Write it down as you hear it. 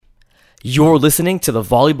You're listening to the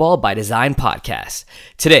Volleyball by Design podcast.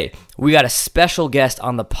 Today, we got a special guest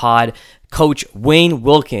on the pod, Coach Wayne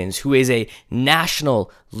Wilkins, who is a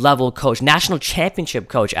national level coach, national championship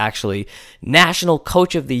coach, actually, national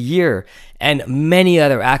coach of the year, and many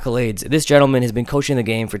other accolades. This gentleman has been coaching the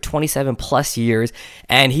game for 27 plus years,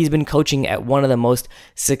 and he's been coaching at one of the most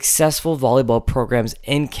successful volleyball programs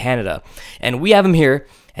in Canada. And we have him here,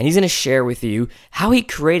 and he's going to share with you how he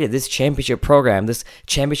created this championship program, this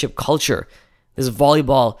championship culture, this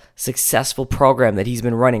volleyball successful program that he's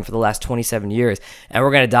been running for the last 27 years. And we're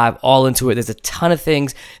going to dive all into it. There's a ton of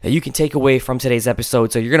things that you can take away from today's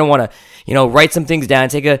episode. So you're going to want to, write some things down,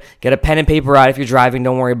 get a pen and paper out if you're driving.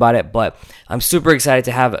 Don't worry about it. But I'm super excited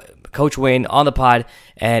to have Coach Wayne on the pod,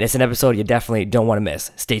 and it's an episode you definitely don't want to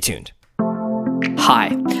miss. Stay tuned.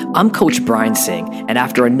 Hi, I'm Coach Brian Singh, and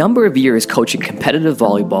after a number of years coaching competitive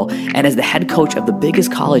volleyball and as the head coach of the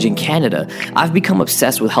biggest college in Canada, I've become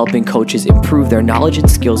obsessed with helping coaches improve their knowledge and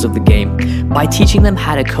skills of the game by teaching them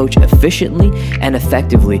how to coach efficiently and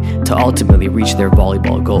effectively to ultimately reach their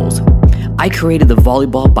volleyball goals. I created the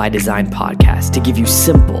Volleyball by Design podcast to give you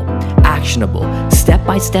simple, actionable,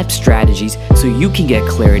 step-by-step strategies so you can get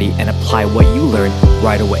clarity and apply what you learn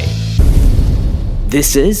right away.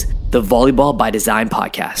 This is the Volleyball by Design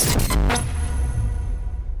podcast.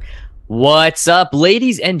 What's up,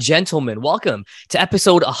 ladies and gentlemen? Welcome to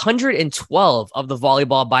episode 112 of the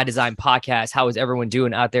Volleyball by Design podcast. How is everyone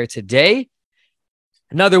doing out there today?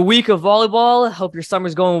 Another week of volleyball. Hope your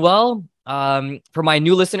summer's going well. For my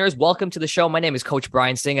new listeners, welcome to the show. My name is Coach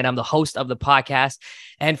Brian Singh, and I'm the host of the podcast.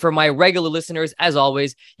 And for my regular listeners, as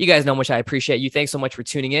always, you guys know how much I appreciate you. Thanks so much for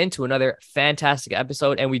tuning in to another fantastic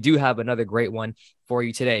episode. And we do have another great one for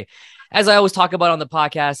you today. As I always talk about on the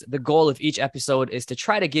podcast, the goal of each episode is to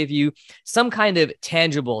try to give you some kind of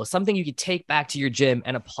tangible, something you can take back to your gym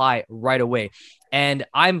and apply right away. And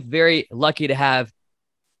I'm very lucky to have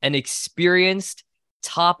an experienced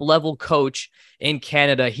top level coach in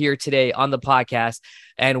Canada here today on the podcast.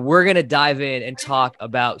 And we're going to dive in and talk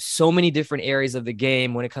about so many different areas of the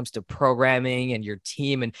game when it comes to programming and your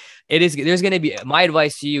team. And there's going to be, my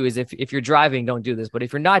advice to you is if you're driving, don't do this, but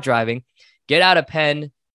if you're not driving, get out a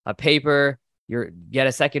pen, a paper, get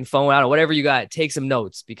a second phone out or whatever you got, take some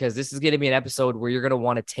notes, because this is going to be an episode where you're going to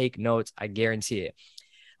want to take notes. I guarantee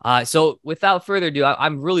it. So without further ado,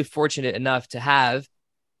 I'm really fortunate enough to have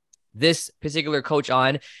this particular coach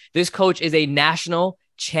on. This coach is a national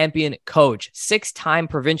champion coach, 6-time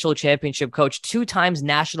provincial championship coach, 2 times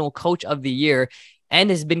national coach of the year, and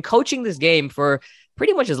has been coaching this game for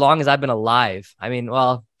pretty much as long as I've been alive. I mean,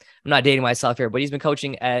 well, I'm not dating myself here, but he's been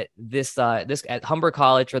coaching at this at Humber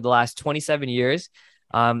College for the last 27 years.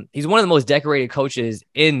 He's one of the most decorated coaches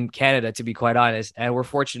in Canada, to be quite honest, and we're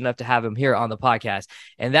fortunate enough to have him here on the podcast.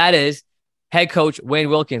 And that is head coach Wayne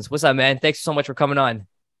Wilkins. What's up, man? Thanks so much for coming on.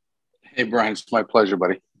 Hey, Brian, it's my pleasure,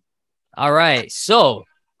 buddy. All right. So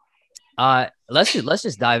let's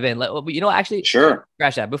just dive in. Actually, sure.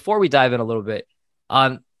 Scratch that. Before we dive in a little bit,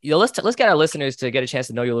 let's get our listeners to get a chance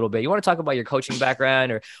to know you a little bit. You want to talk about your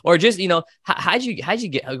where'd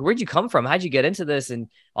you come from? How'd you get into this? And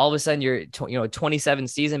all of a sudden you're 27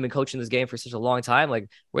 season, been coaching this game for such a long time. Like,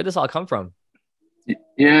 where'd this all come from?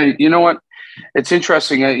 Yeah. You know what? It's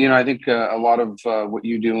interesting. I think a lot of what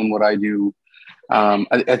you do and what I do, I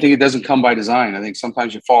think it doesn't come by design. I think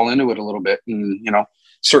sometimes you fall into it a little bit, and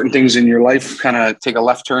certain things in your life kind of take a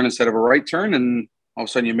left turn instead of a right turn, and all of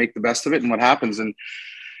a sudden you make the best of it. And what happens? And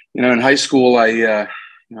in high school, I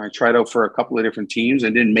tried out for a couple of different teams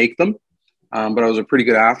and didn't make them, but I was a pretty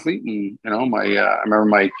good athlete. And I remember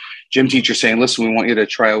my gym teacher saying, "Listen, we want you to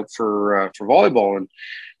try out for volleyball." And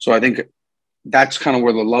so I think that's kind of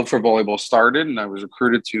where the love for volleyball started. And I was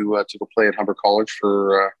recruited to go play at Humber College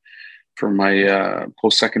for my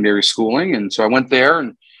post-secondary schooling. And so I went there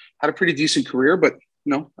and had a pretty decent career, but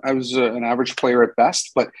I was an average player at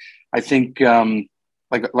best. But I think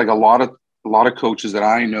like a lot of coaches that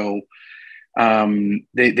I know,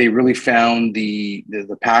 they really found the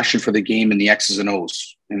passion for the game and the X's and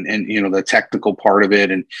O's and the technical part of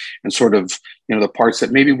it and sort of the parts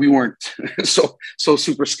that maybe we weren't so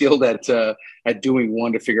super skilled at doing,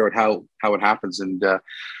 one, to figure out how it happens. And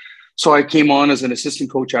so I came on as an assistant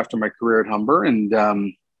coach after my career at Humber, and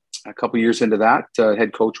a couple of years into that,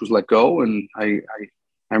 head coach was let go, and I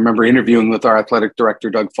remember interviewing with our athletic director,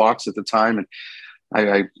 Doug Fox, at the time, and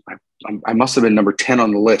I must have been number 10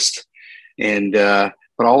 on the list. And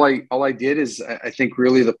but all I did is, I think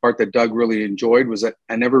really the part that Doug really enjoyed was that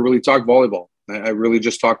I never really talked volleyball. I really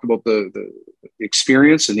just talked about the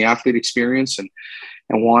experience and the athlete experience and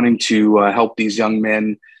wanting to help these young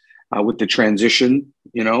men with the transition.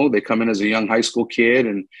 They come in as a young high school kid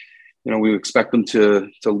and we expect them to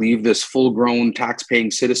leave this full-grown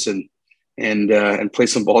tax-paying citizen and play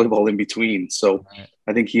some volleyball in between. So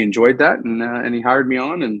I think he enjoyed that, and he hired me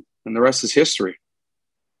on, and the rest is history.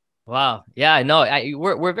 Wow. Yeah, no,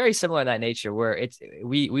 we're very similar in that nature, where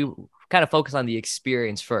we kind of focus on the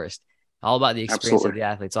experience first, all about the experience of the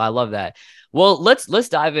athlete. So I love that. Well, let's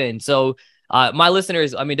dive in. So my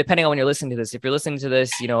listeners, I mean, depending on when you're listening to this, if you're listening to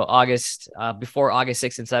this, August, before August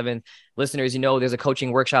 6th and 7th, listeners, there's a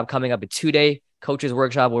coaching workshop coming up, a 2-day coaches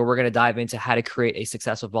workshop where we're going to dive into how to create a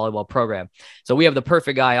successful volleyball program. So we have the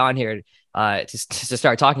perfect guy on here to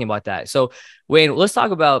start talking about that. So Wayne, let's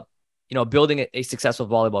talk about, building a successful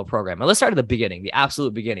volleyball program. And let's start at the beginning, the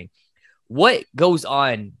absolute beginning. What goes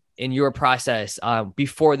on in your process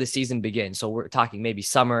before the season begins? So we're talking maybe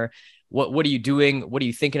summer. What are you doing? What are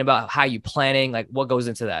you thinking about? How are you planning? Like, what goes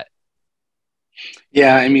into that?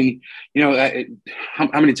 Yeah, I mean,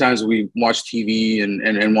 how many times have we watch TV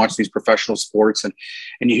and watch these professional sports and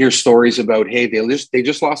you hear stories about, hey, they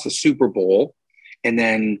just lost the Super Bowl, and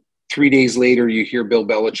then 3 days later you hear Bill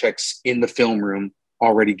Belichick's in the film room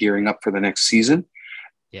already gearing up for the next season.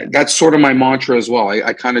 Yeah. That's sort of my mantra as well.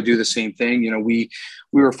 I kind of do the same thing. We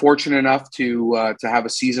were fortunate enough to have a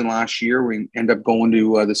season last year. We ended up going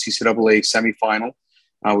to the CCAA semifinal.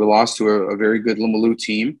 We lost to a very good Limoilou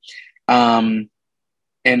team. And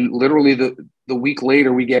literally the week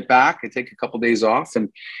later we get back, I take a couple of days off and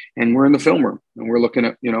we're in the film room and we're looking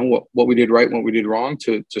at, what we did right and what we did wrong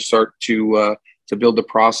to start to build the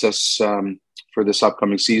process for this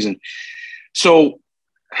upcoming season. So,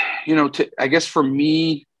 I guess for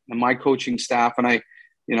me and my coaching staff, and I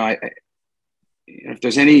if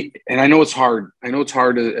there's any, and I know it's hard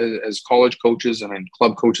as college coaches and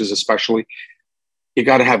club coaches, especially, you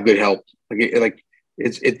got to have good help.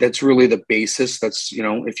 That's really the basis. That's,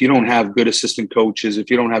 if you don't have good assistant coaches, if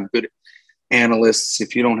you don't have good analysts,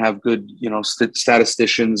 if you don't have good,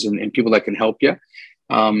 statisticians and people that can help you,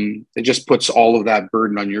 it just puts all of that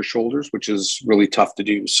burden on your shoulders, which is really tough to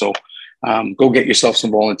do. So go get yourself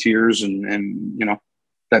some volunteers and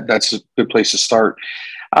that's a good place to start.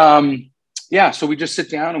 So we just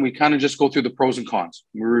sit down and we kind of just go through the pros and cons.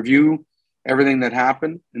 We review everything that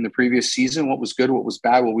happened in the previous season, what was good, what was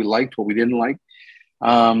bad, what we liked, what we didn't like.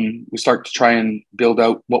 We start to try and build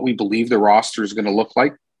out what we believe the roster is going to look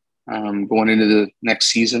like going into the next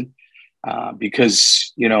season.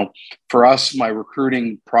 Because, for us, my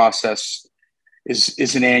recruiting process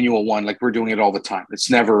is an annual one. Like, we're doing it all the time.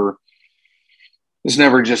 It's never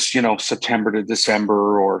just, September to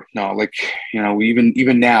December or no,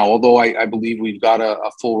 even now, although I believe we've got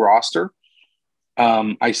a full roster,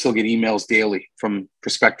 I still get emails daily from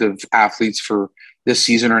prospective athletes for this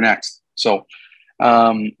season or next. So,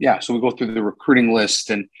 so we go through the recruiting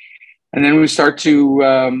list and then we start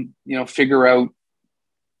to, figure out,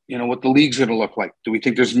 what the league's going to look like. Do we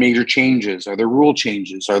think there's major changes? Are there rule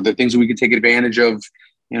changes? Are there things that we can take advantage of?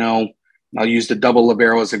 I'll use the double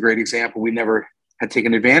libero as a great example. We never had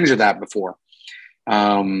taken advantage of that before.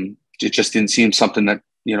 It just didn't seem something that,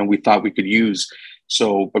 we thought we could use.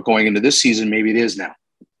 So, but going into this season, maybe it is now,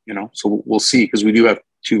 so we'll see, because we do have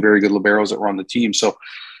two very good liberos that were on the team. So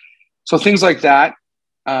things like that.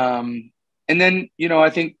 And then, I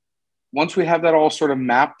think once we have that all sort of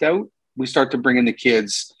mapped out, we start to bring in the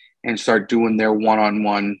kids and start doing their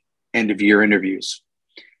one-on-one end of year interviews.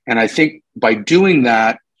 And I think by doing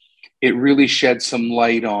that, it really sheds some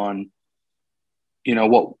light on,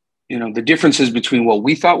 the differences between what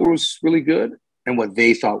we thought was really good and what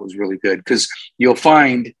they thought was really good. Because you'll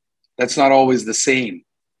find that's not always the same,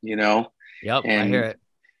 Yep, and I hear it.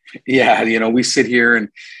 Yeah, we sit here and,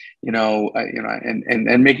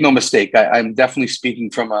 and make no mistake, I'm definitely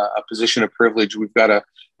speaking from a position of privilege. We've got a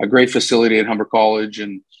great facility at Humber College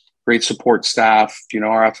and great support staff,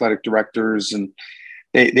 our athletic directors, and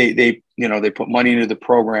they put money into the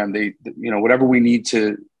program. They, whatever we need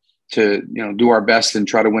to do our best and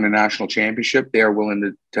try to win a national championship, they are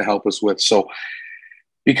willing to help us with. So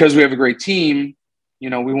because we have a great team, we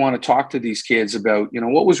want to talk to these kids about,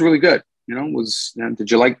 what was really good,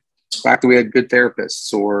 did you like the fact that we had good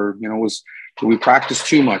therapists, or, did we practice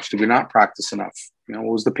too much? Did we not practice enough? What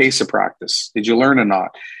was the pace of practice? Did you learn or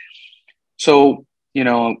not? So,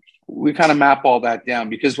 we kind of map all that down,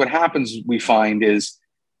 because what happens, we find is,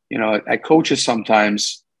 at coaches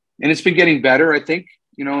sometimes, and it's been getting better, I think,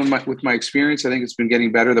 with my experience, I think it's been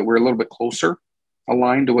getting better that we're a little bit closer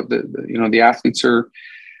aligned to what the athletes are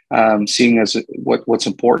seeing as what's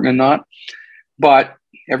important and not. But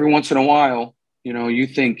every once in a while, you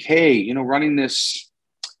think, hey, running this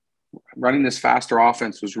faster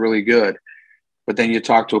offense was really good. But then you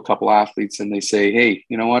talk to a couple athletes and they say, hey,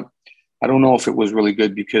 you know what? I don't know if it was really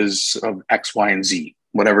good because of X, Y, and Z,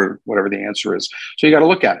 whatever the answer is. So you got to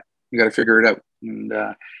look at it. You got to figure it out. And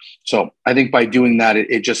so I think by doing that,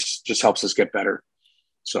 it just helps us get better.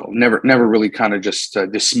 So never really kind of just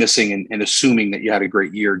dismissing and assuming that you had a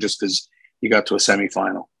great year just because you got to a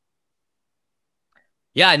semifinal.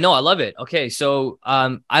 Yeah, no, I love it. Okay. So,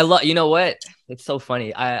 I love, you know what? It's so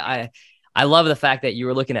funny. I love the fact that you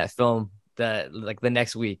were looking at film the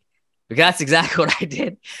next week, because that's exactly what I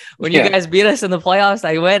did when you guys beat us in the playoffs.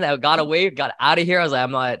 I got away, got out of here. I was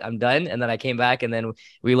like, I'm done. And then I came back, and then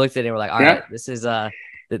we looked at it and we're like, all right, this is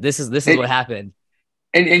what happened.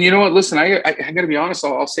 And you know what? Listen, I got to be honest.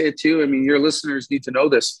 I'll say it too. I mean, your listeners need to know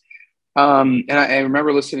this. And I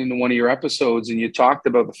remember listening to one of your episodes, and you talked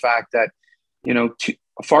about the fact that, you know,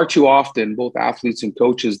 far too often, both athletes and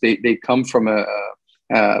coaches, they come from a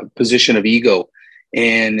position of ego,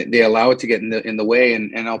 and they allow it to get in the way.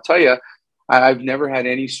 And I'll tell you, I've never had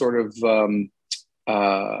any sort of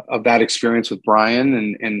that experience with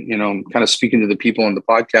Brian, and you know, I'm kind of speaking to the people on the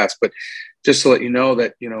podcast, but just to let you know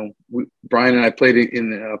that, you know, Brian and I played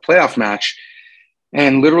in a playoff match,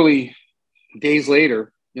 and literally days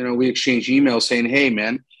later, you know, we exchanged emails saying, "Hey,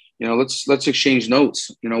 man, you know, let's exchange notes.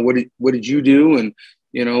 You know, what did you do, and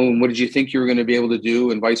you know, and what did you think you were going to be able to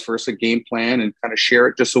do, and vice versa, game plan, and kind of share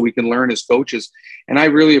it just so we can learn as coaches." And I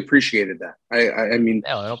really appreciated that. I mean,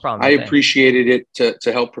 no problem. I appreciated it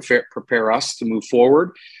to help prepare us to move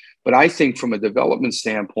forward. But I think from a development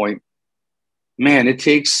standpoint, man, it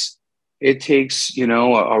takes, you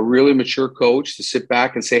know, a really mature coach to sit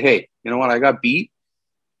back and say, "Hey, you know what? I got beat,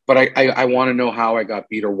 but I want to know how I got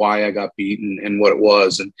beat, or why I got beat, and what it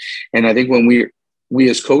was." And I think when we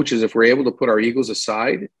as coaches, if we're able to put our egos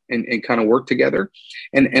aside and kind of work together,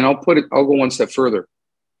 and I'll go one step further.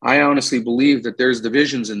 I honestly believe that there's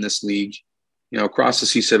divisions in this league, you know, across the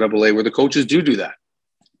CCAA, where the coaches do that.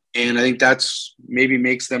 And I think that's maybe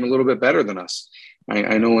makes them a little bit better than us.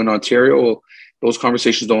 I know in Ontario, those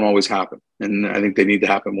conversations don't always happen, and I think they need to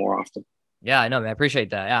happen more often. Yeah, I know, man. I appreciate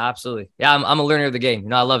that. Yeah, absolutely. Yeah, I'm a learner of the game. You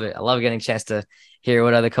know, I love it. I love getting a chance to hear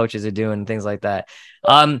what other coaches are doing and things like that.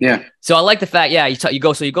 So I like the fact, you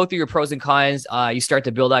go through your pros and cons. You start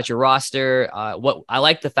to build out your roster. What I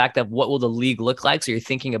like the fact that what will the league look like? So you're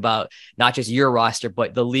thinking about not just your roster,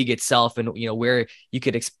 but the league itself, and you know where you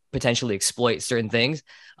could potentially exploit certain things.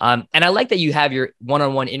 And I like that you have your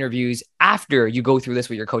one-on-one interviews after you go through this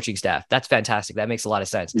with your coaching staff. That's fantastic. That makes a lot of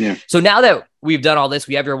sense. Yeah. So now that we've done all this,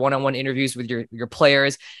 we have your one-on-one interviews with your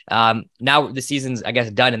players. Now the season's, I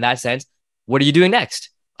guess, done in that sense. What are you doing next?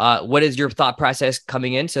 What is your thought process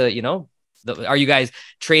coming into, you know, are you guys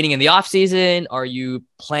training in the off season? Are you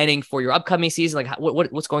planning for your upcoming season? Like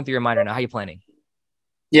what's going through your mind right now? How are you planning?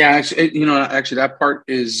 Yeah, actually, that part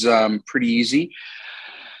is pretty easy.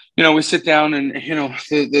 You know, we sit down, and, you know,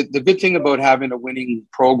 the good thing about having a winning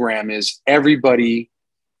program is everybody,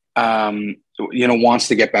 you know, wants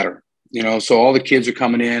to get better. You know, so all the kids are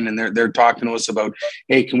coming in, and they're talking to us about,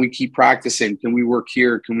 "Hey, can we keep practicing? Can we work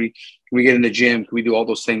here? Can we get in the gym? Can we do all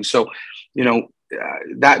those things?" So, you know,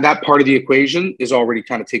 that part of the equation is already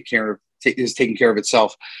kind of taking care of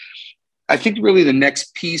itself. I think really the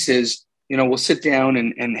next piece is, you know, we'll sit down,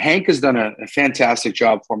 and Hank has done a fantastic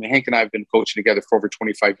job for me. Hank and I have been coaching together for over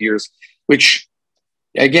 25 years, which,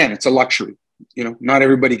 again, it's a luxury. You know, not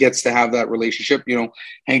everybody gets to have that relationship. You know,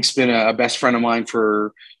 Hank's been a best friend of mine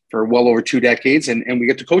for well over 2 decades, and we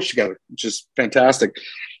get to coach together, which is fantastic.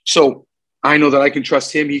 So I know that I can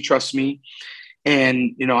trust him. He trusts me.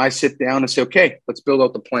 And, you know, I sit down and say, "Okay, let's build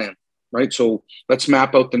out the plan," right? So let's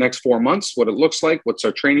map out the next 4 months, what it looks like, what's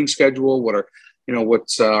our training schedule,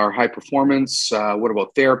 what's our high performance, what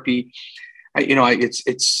about therapy?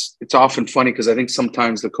 It's often funny because I think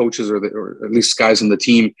sometimes the coaches or at least guys on the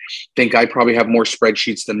team think I probably have more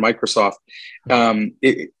spreadsheets than Microsoft,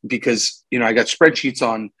 because, you know, I got spreadsheets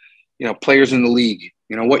on, you know, players in the league,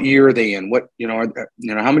 you know, what year are they in?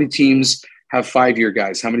 How many teams have 5-year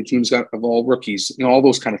guys? How many teams have all rookies? You know, all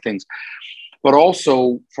those kind of things. But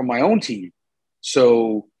also from my own team.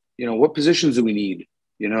 So, you know, what positions do we need?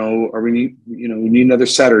 You know, we need another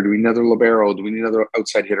setter? Do we need another libero? Do we need another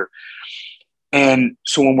outside hitter? And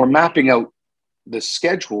so when we're mapping out the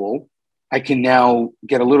schedule, I can now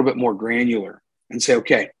get a little bit more granular and say,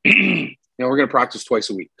 okay, you know, we're going to practice twice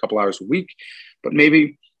a week, a couple hours a week, but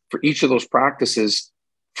maybe for each of those practices,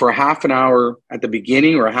 for a half an hour at the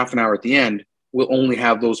beginning or a half an hour at the end, we'll only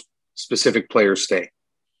have those specific players stay,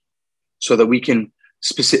 so that we can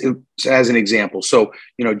as an example. So,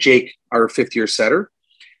 you know, Jake, our 5th-year setter,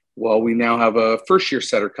 well, we now have a first-year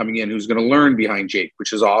setter coming in who's going to learn behind Jake,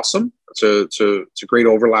 which is awesome. It's a great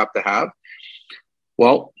overlap to have.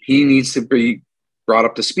 Well, he needs to be brought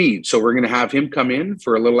up to speed. So we're going to have him come in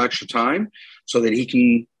for a little extra time so that he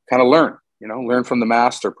can kind of learn from the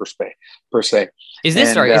master per se. Is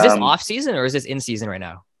this off season or is this in season right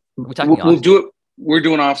now? We're talking we'll do it. We're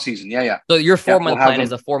doing off season. Yeah. So your 4-month plan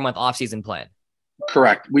is a 4-month off season plan.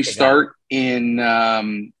 Correct. We start in,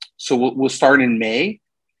 so we'll start in May.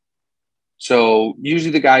 So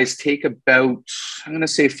usually the guys take about, I'm going to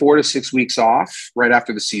say 4 to 6 weeks off right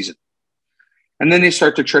after the season. And then they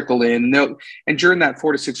start to trickle in. And during that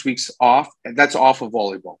 4 to 6 weeks off, that's off of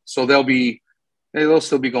volleyball. So they'll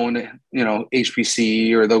still be going to,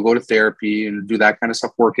 HPC, or they'll go to therapy and do that kind of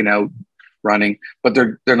stuff, working out, running, but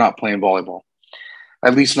they're not playing volleyball.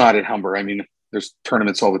 At least not at Humber. I mean, there's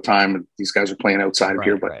tournaments all the time, and these guys are playing outside of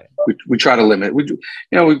here, but we try to limit. We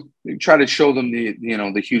try to show them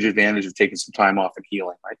the huge advantage of taking some time off and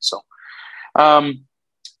healing, right? So,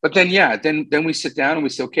 but then we sit down and we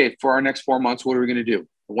say, okay, for our next 4 months, what are we going to do?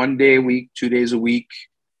 1 day a week, 2 days a week?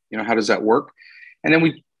 How does that work? And then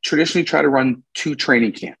we traditionally try to run 2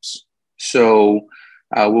 training camps. So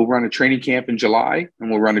we'll run a training camp in July, and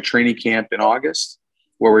we'll run a training camp in August,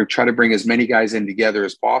 where we try to bring as many guys in together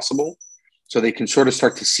as possible so they can sort of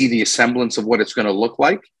start to see the semblance of what it's going to look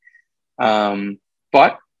like.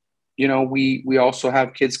 But, we also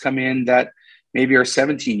have kids come in that maybe are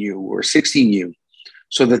 17U or 16U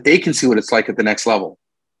so that they can see what it's like at the next level,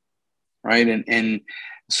 right? And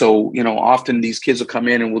so, often these kids will come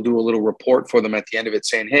in and we'll do a little report for them at the end of it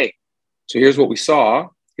saying, hey, so here's what we saw.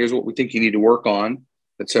 Here's what we think you need to work on,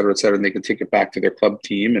 et cetera, et cetera. And they can take it back to their club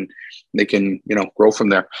team and they can, grow from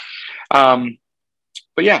there.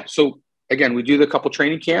 But yeah, so again, we do the couple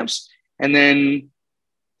training camps, and then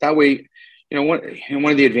that way,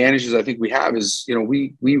 one of the advantages I think we have is,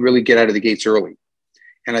 we really get out of the gates early.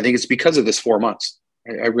 And I think it's because of this 4 months.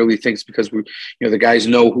 I really think it's because the guys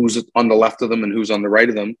know who's on the left of them and who's on the right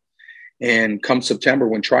of them. And come September,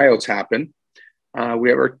 when tryouts happen, we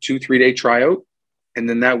have our 2-3 day tryout. And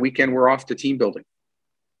then that weekend we're off to team building.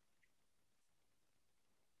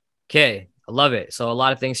 Okay. I love it. So a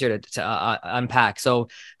lot of things here to unpack. So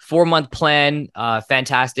 4-month plan,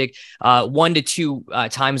 fantastic. 1 to 2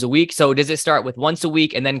 times a week. So does it start with once a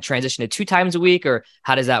week and then transition to 2 times a week, or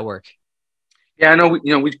how does that work? Yeah, I know.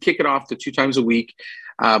 We kick it off to 2 times a week,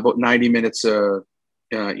 about 90 minutes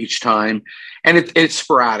each time, and it's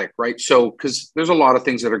sporadic, right? So because there's a lot of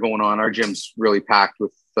things that are going on. Our gym's really packed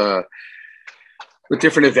with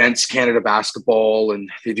different events, Canada basketball, and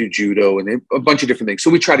they do judo and a bunch of different things. So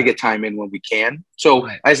we try to get time in when we can. So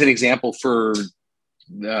as an example, for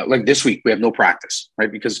like this week, we have no practice,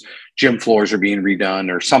 right? Because gym floors are being redone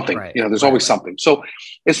or something. Right. There's always something. So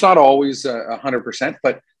it's not always 100%,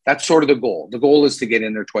 but that's sort of the goal. The goal is to get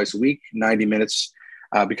in there twice a week, 90 minutes.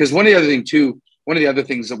 Because one of the other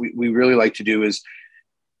things that we really like to do is,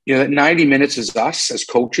 that 90 minutes is us as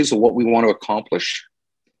coaches of what we want to accomplish.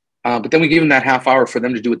 But then we give them that half hour for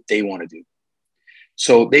them to do what they want to do.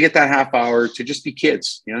 So they get that half hour to just be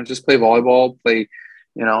kids, just play volleyball, play,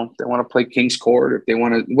 they want to play King's Court, if they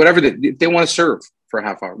want to, if they want to serve for a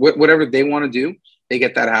half hour, whatever they want to do, they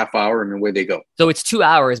get that half hour and away they go. So it's 2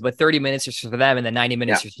 hours, but 30 minutes is for them and then 90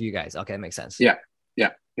 minutes is for you guys. Okay. That makes sense. Yeah.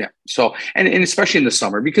 So, and especially in the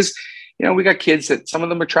summer, because, we got kids that some of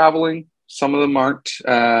them are traveling, some of them aren't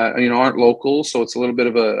local. So it's a little bit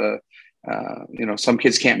of some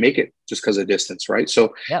kids can't make it just because of distance, right?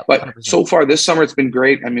 So, but 100%. So far this summer, it's been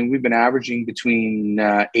great. I mean, we've been averaging between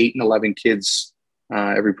 8 and 11 kids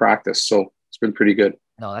every practice. So it's been pretty good.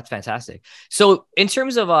 No, that's fantastic. So in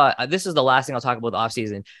terms of, this is the last thing I'll talk about the off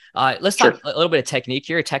season. Let's talk a little bit of technique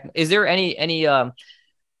here. Is there any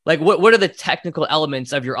what are the technical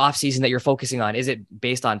elements of your off season that you're focusing on? Is it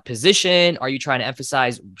based on position? Are you trying to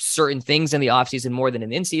emphasize certain things in the off season more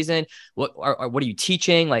than in season? What are you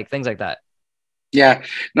teaching? Like things like that? Yeah,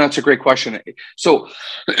 no, that's a great question. So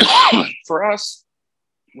for us,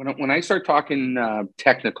 when I start talking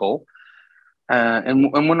technical,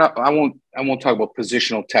 and when I won't talk about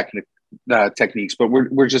positional techniques, but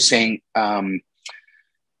we're just saying,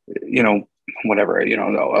 whatever,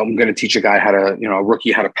 I'm going to teach a guy how to, a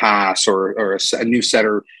rookie how to pass, or a new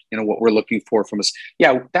setter, what we're looking for from us.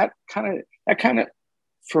 Yeah, that kind of,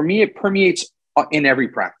 for me, it permeates in every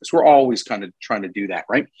practice. We're always kind of trying to do that,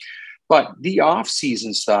 right? But the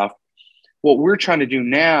off-season stuff, what we're trying to do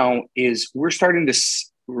now is we're starting to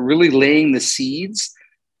really laying the seeds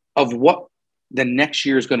of what the next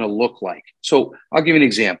year is going to look like. So I'll give you an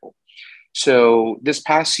example. So this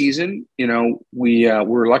past season, we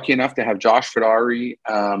were lucky enough to have Josh Fedari,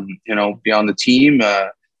 be on the team,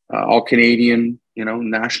 all Canadian,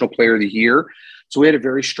 National Player of the Year. So we had a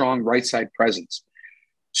very strong right side presence.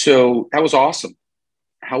 So that was awesome.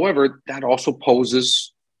 However, that also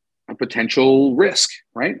poses a potential risk,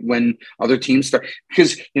 right? When other teams start,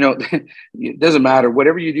 because, it doesn't matter.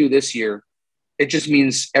 Whatever you do this year, it just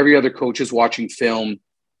means every other coach is watching film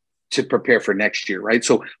to prepare for next year, right?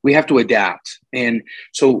 So we have to adapt. And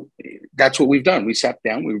so that's what we've done. We sat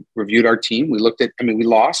down, we reviewed our team. We looked at, we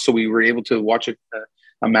lost, so we were able to watch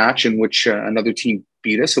a match in which another team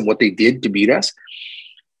beat us and what they did to beat us.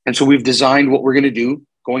 And so we've designed what we're going to do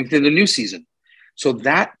going into the new season. So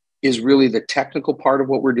that is really the technical part of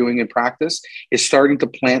what we're doing in practice, is starting to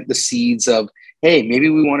plant the seeds of, hey, maybe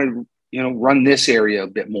we want to, run this area a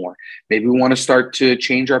bit more. Maybe we want to start to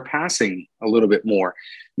change our passing a little bit more.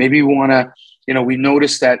 Maybe we want to, we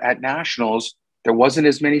noticed that at nationals, there wasn't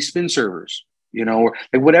as many spin servers, or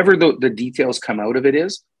like whatever the details come out of it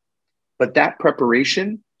is. But that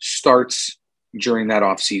preparation starts during that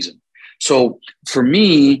off season. So for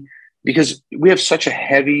me, because we have such a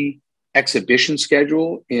heavy exhibition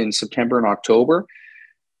schedule in September and October,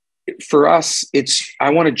 for us,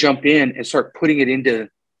 I want to jump in and start putting it into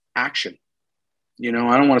action. I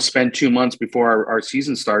don't want to spend 2 months before our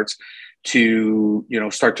season starts to,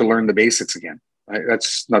 start to learn the basics again. Right?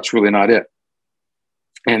 That's really not it.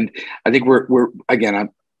 And I think I'm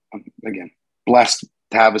blessed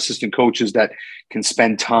to have assistant coaches that can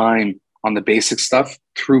spend time on the basic stuff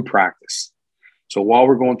through practice. So while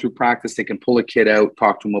we're going through practice, they can pull a kid out,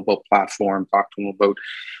 talk to them about platform, talk to them about,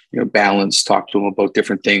 balance, talk to them about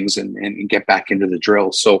different things and get back into the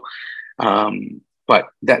drill. So, but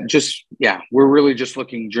that we're really just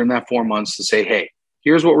looking during that 4 months to say, hey,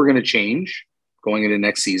 here's what we're going to change going into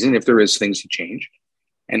next season, if there is things to change.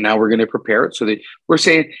 And now we're going to prepare it so that we're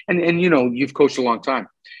saying, and you've coached a long time.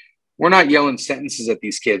 We're not yelling sentences at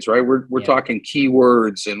these kids, right? We're talking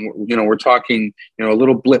keywords and, we're talking, a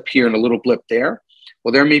little blip here and a little blip there.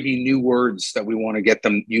 Well, there may be new words that we want to get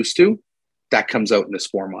them used to. That comes out in this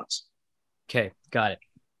 4 months. Okay. Got it.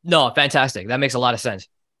 No, fantastic. That makes a lot of sense.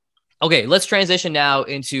 Okay. Let's transition now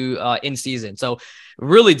into in season. So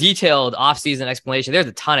really detailed off season explanation. There's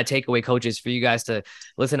a ton of takeaway coaches for you guys to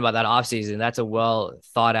listen about that off season. That's a well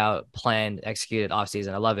thought out, planned, executed off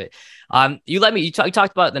season. I love it. You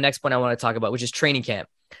talked about the next point I want to talk about, which is training camp.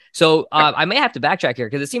 So I may have to backtrack here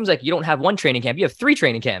because it seems like you don't have one training camp. You have 3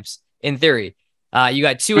 training camps in theory. You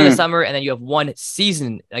got 2 in the summer, and then you have 1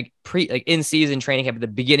 season, like in season training camp at the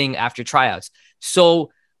beginning after tryouts.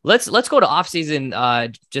 So let's go to off season,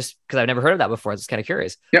 just because I've never heard of that before. I was kind of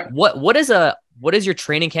curious. Yeah. What does your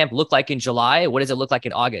training camp look like in July? What does it look like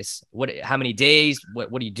in August? How many days?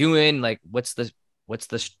 What are you doing? Like, what's the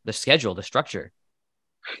schedule, the structure?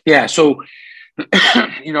 Yeah. So,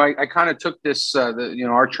 I kind of took this,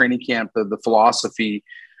 our training camp, the philosophy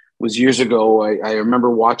was years ago. I remember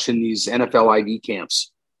watching these NFL ID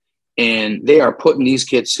camps, and they are putting these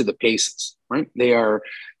kids to the paces, right? They are,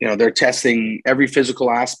 they're testing every physical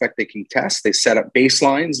aspect they can test. They set up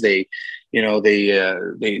baselines. They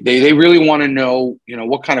really want to know,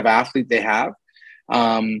 what kind of athlete they have.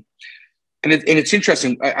 And it's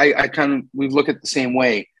interesting. We look at it the same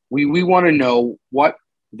way. We want to know what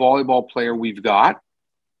volleyball player we've got.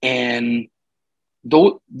 And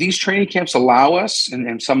these training camps allow us,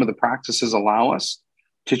 and some of the practices allow us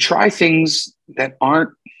to try things that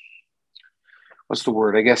aren't, what's the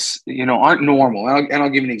word? I guess, aren't normal. And I'll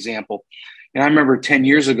give you an example. And I remember 10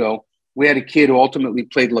 years ago, we had a kid who ultimately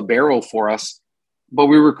played libero for us, but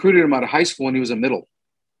we recruited him out of high school and he was a middle.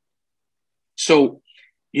 So,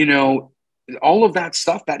 all of that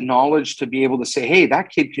stuff, that knowledge to be able to say, hey, that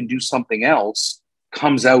kid can do something else,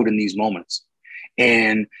 comes out in these moments.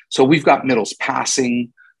 And so we've got middles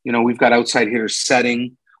passing, we've got outside hitters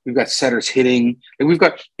setting, we've got setters hitting, and we've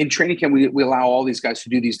got in training camp, we allow all these guys to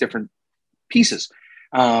do these different pieces.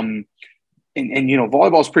 And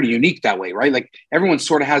volleyball is pretty unique that way, right? Like everyone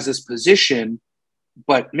sort of has this position,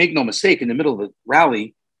 but make no mistake, in the middle of the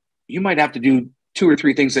rally, you might have to do 2 or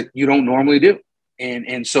 3 things that you don't normally do.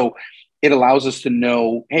 And so it allows us to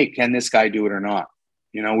know, hey, can this guy do it or not?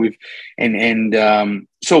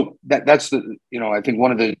 So that's the, I think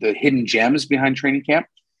one of the hidden gems behind training camp,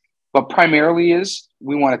 but primarily is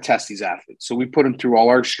we want to test these athletes. So we put them through all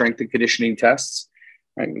our strength and conditioning tests,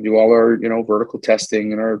 right? We do all our, vertical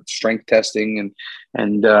testing and our strength testing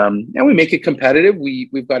and we make it competitive.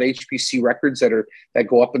 We've got HPC records that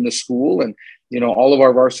go up in the school, and, all of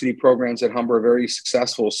our varsity programs at Humber are very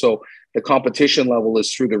successful. So the competition level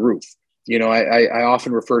is through the roof. I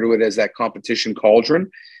often refer to it as that competition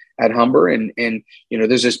cauldron at Humber, and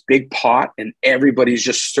there's this big pot and everybody's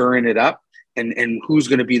just stirring it up. And who's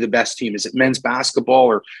going to be the best team? Is it men's basketball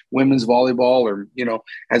or women's volleyball, or,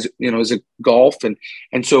 is it golf?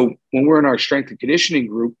 And so when we're in our strength and conditioning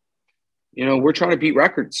group, we're trying to beat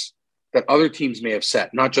records that other teams may have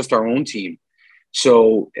set, not just our own team.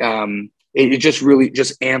 So it just really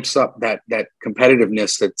just amps up that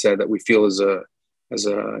competitiveness that we feel as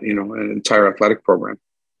an entire athletic program.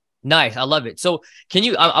 Nice. I love it. So can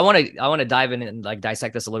you, I want to dive in and like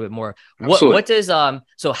dissect this a little bit more. Absolutely. What does,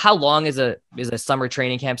 so how long is a summer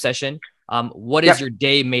training camp session? What is your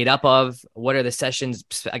day made up of? What are the sessions?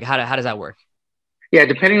 Like, how does that work? Yeah.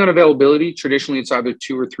 Depending on availability, traditionally it's either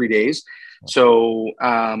 2 or 3 days. So,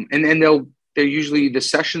 and they're usually, the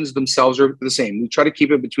sessions themselves are the same. We try to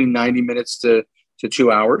keep it between 90 minutes to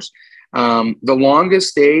 2 hours. The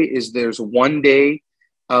longest day is there's 1 day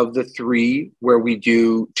of the 3 where we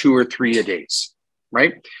do 2 or 3 a days,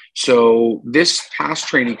 right? So this past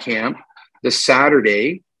training camp, the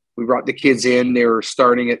Saturday, we brought the kids in. They were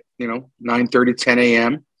starting at 9:30, 10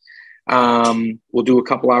 a.m. We'll do a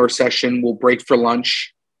couple hour session. We'll break for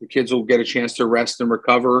lunch. The kids will get a chance to rest and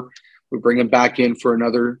recover. We bring them back in for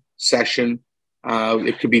another session.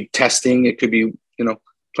 It could be testing. It could be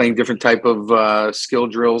playing different type of skill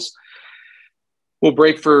drills. We'll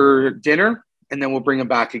break for dinner. And then we'll bring them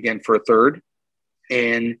back again for a third.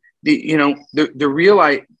 And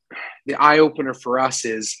the eye opener for us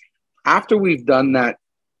is after we've done that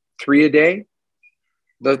 3 a day,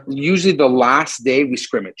 usually the last day we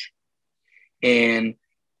scrimmage. And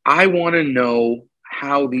I want to know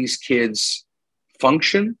how these kids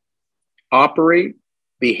function, operate,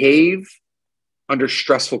 behave under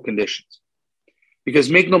stressful conditions. Because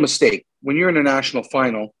make no mistake, when you're in a national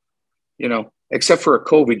final, except for a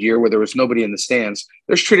COVID year where there was nobody in the stands,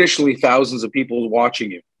 there's traditionally thousands of people watching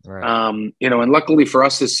you. Right. And luckily for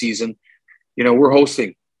us this season, we're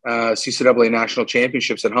hosting CCAA national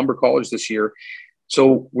championships at Humber College this year.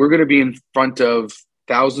 So we're going to be in front of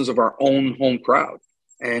thousands of our own home crowd,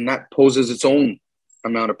 and that poses its own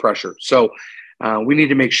amount of pressure. So we need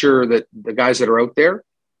to make sure that the guys that are out there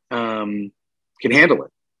can handle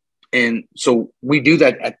it. And so we do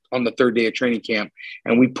that on the 3rd day of training camp,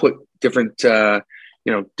 and we put different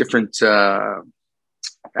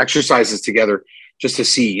exercises together just to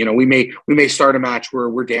see. We may start a match where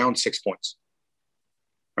we're down 6 points,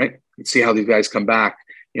 right? And see how these guys come back.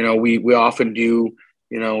 We often do.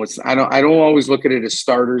 I don't always look at it as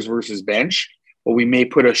starters versus bench, but we may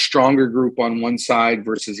put a stronger group on one side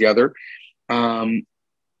versus the other, and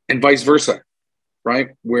vice versa. Right?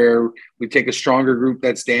 Where we take a stronger group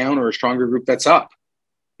that's down or a stronger group that's up,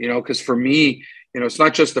 because for me, it's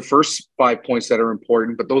not just the first 5 points that are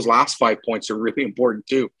important, but those last 5 points are really important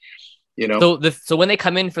too. So when they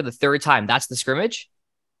come in for the 3rd time, that's the scrimmage.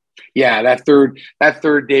 Yeah. That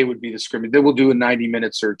third day would be the scrimmage. They will do a 90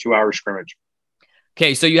 minutes or 2 hour scrimmage.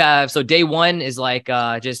 Okay. So day 1 is like,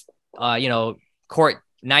 court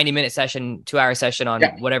 90-minute session, 2 hour session on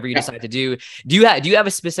whatever you decide to do. Do you have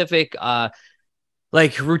a specific,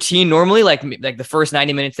 routine normally, like the first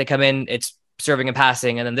 90 minutes they come in, it's serving and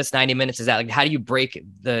passing. And then this 90 minutes is that, like, how do you break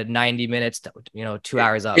the 90 minutes to, 2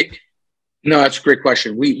 hours up? No, that's a great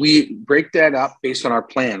question. We break that up based on our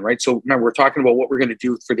plan, right? So remember, we're talking about what we're going to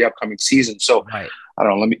do for the upcoming season. So right. I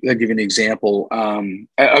don't know, let me give you an example.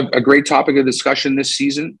 A great topic of discussion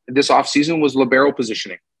this off season was libero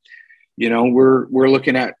positioning. We're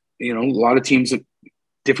looking at, a lot of teams that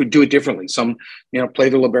do it differently. Some, play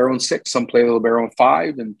the libero in 6, some play the libero in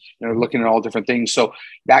 5, and looking at all different things. So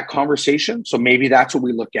that conversation, so maybe that's what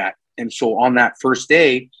we look at. And so on that first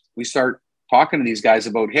day, we start talking to these guys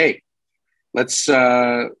about, hey, let's,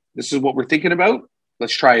 this is what we're thinking about.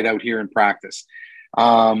 Let's try it out here in practice.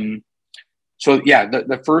 So yeah,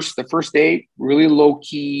 the first day, really low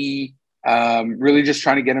key, really just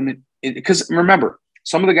trying to get them in, because remember,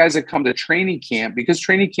 some of the guys that come to training camp, because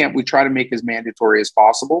training camp, we try to make as mandatory as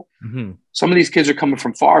possible. Mm-hmm. Some of these kids are coming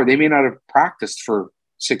from far. They may not have practiced for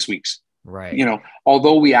 6 weeks. Right.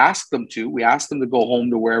 Although we ask them to go home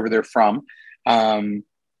to wherever they're from.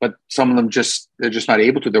 But some of them they're just not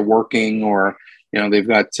able to. They're working, or, they've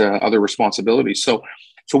got other responsibilities. So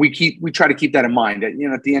we try to keep that in mind that,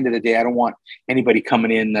 at the end of the day, I don't want anybody coming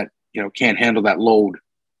in that, can't handle that load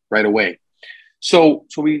right away. So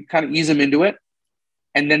we kind of ease them into it.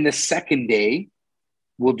 And then the second day,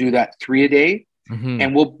 we'll do that 3 a day. Mm-hmm.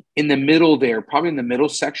 And we'll, in the middle there, probably in the middle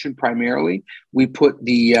section primarily, we put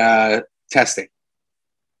the testing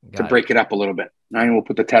to break it up a little bit. And we'll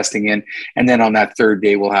put the testing in. And then on that third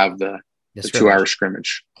day, we'll have the 2 hour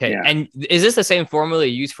scrimmage. Okay. Yeah. And is this the same formula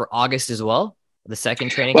you use for August as well? The second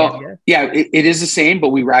training camp? Year? Yeah, it is the same, but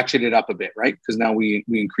we ratchet it up a bit, right? Because now we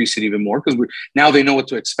increase it even more, because now they know what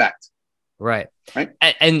to expect. Right. Right.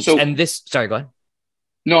 And this, sorry, go ahead.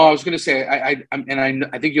 No, I was going to say, I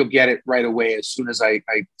think you'll get it right away as soon as I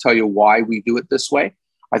tell you why we do it this way.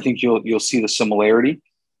 I think you'll see the similarity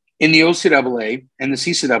in the OCAA and the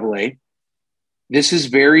CCAA. This is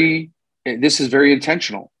very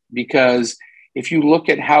intentional, because if you look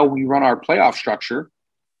at how we run our playoff structure,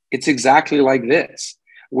 it's exactly like this,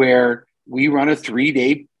 where we run a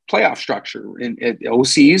 3-day playoff structure at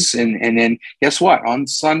OCs. And then guess what? On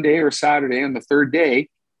Sunday or Saturday, on the third day,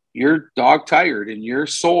 you're dog tired and you're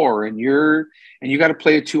sore and you got to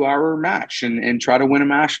play a 2-hour match and try to win a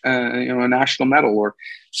match, a national medal. Or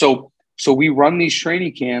so we run these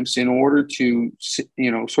training camps in order to,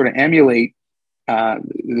 sort of emulate,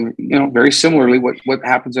 very similarly what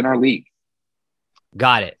happens in our league.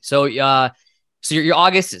 Got it. So, so your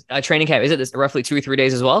August training camp, is it this roughly 2 or 3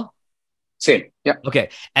 days as well? Same. Yeah. Okay.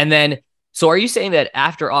 And then, so are you saying that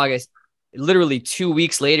after August, literally 2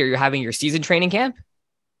 weeks later, you're having your season training camp?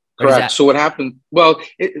 Correct. So what happened? Well,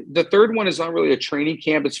 the third one is not really a training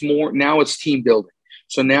camp. It's more, now it's team building.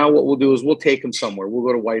 So now what we'll do is we'll take them somewhere. We'll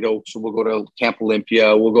go to White Oaks, or we'll go to Camp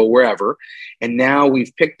Olympia. We'll go wherever. And now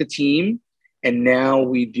we've picked the team, and now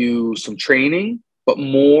we do some training, but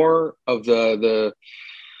more of the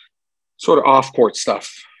sort of off-court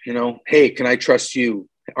stuff. Hey, can I trust you?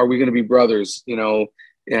 Are we going to be brothers? What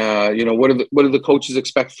do the coaches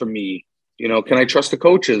expect from me? Can I trust the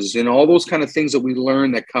coaches? All those kind of things that we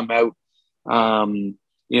learn that come out.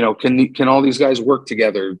 Can all these guys work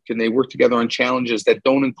together? Can they work together on challenges that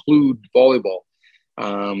don't include volleyball?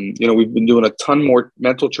 We've been doing a ton more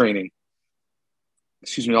mental training.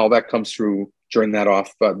 All that comes through during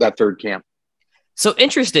that third camp. So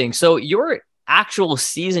interesting. So your actual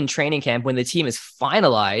season training camp, when the team is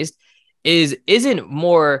finalized, isn't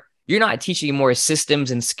more, you're not teaching more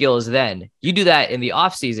systems and skills then. You do that in the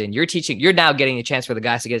off season. You're now getting a chance for the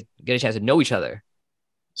guys to get a chance to know each other.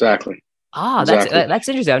 Exactly. That's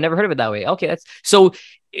interesting. I've never heard of it that way. Okay.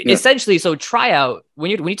 Essentially, so tryout,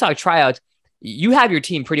 when you talk tryouts, you have your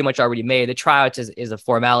team pretty much already made. The tryouts is a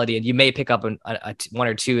formality, and you may pick up a one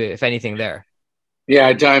or two, if anything, there. Yeah,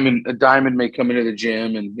 a diamond may come into the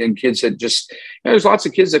gym, and kids that just, there's lots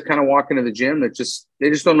of kids that kind of walk into the gym that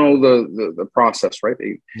they just don't know the process, right?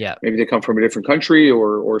 Maybe they come from a different country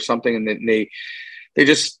or something, and they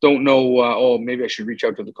just don't know. Maybe I should reach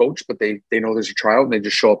out to the coach, but they know there's a tryout, and they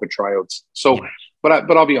just show up at tryouts. So, yeah.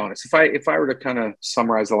 But I'll be honest, if I were to kind of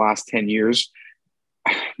summarize the last 10 years,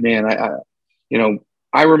 man,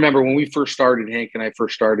 I remember when we first started, Hank and I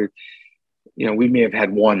first started, we may have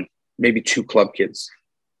had one, maybe two club kids.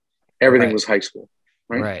 Everything was high school,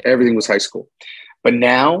 right? Everything was high school. But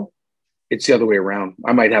now it's the other way around.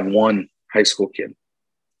 I might have one high school kid.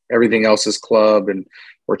 Everything else is club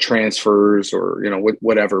or transfers or,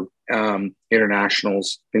 whatever,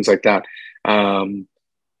 internationals, things like that.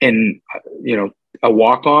 A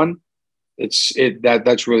walk-on, that's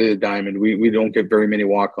really the diamond. We don't get very many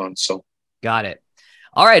walk-ons. So. Got it.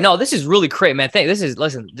 All right. No, this is really great, man.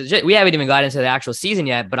 Listen, we haven't even got into the actual season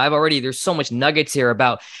yet, but there's so much nuggets here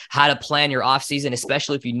about how to plan your off season,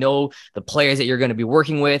 especially if you know the players that you're going to be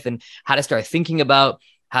working with, and how to start thinking about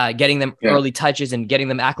getting them early touches and getting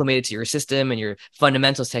them acclimated to your system and your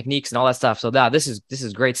fundamentals, techniques, and all that stuff. So this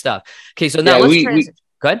is great stuff. Okay. So now let's transition.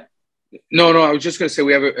 Go ahead. No, I was just going to say,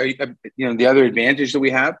 we have the other advantage that we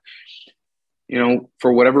have,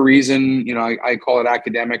 for whatever reason, I call it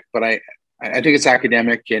academic, but I think it's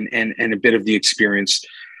academic and a bit of the experience.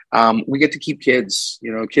 We get to keep kids.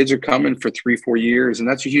 Kids are coming for 3-4 years, and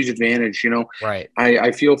that's a huge advantage. Right.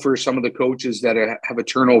 I feel for some of the coaches that have a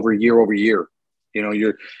turnover year over year. I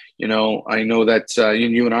know that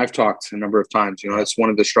you and I've talked a number of times. That's one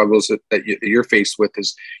of the struggles that you're faced with,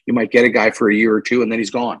 is you might get a guy for a year or two, and then he's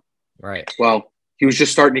gone. Right. Well, he was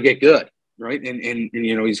just starting to get good, right? And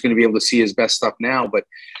he's going to be able to see his best stuff now, but.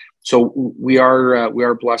 So we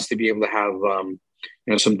are blessed to be able to have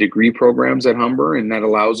some degree programs at Humber, and that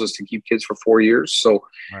allows us to keep kids for 4 years. So,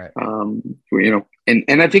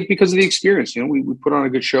 and I think because of the experience, we put on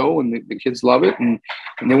a good show, and the kids love it, and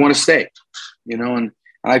they want to stay. And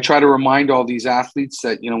I try to remind all these athletes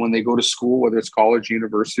that when they go to school, whether it's college,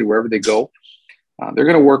 university, wherever they go, they're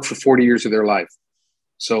going to work for 40 years of their life.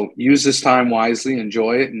 So use this time wisely,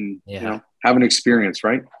 enjoy it, and have an experience,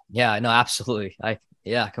 right? Yeah, no, absolutely.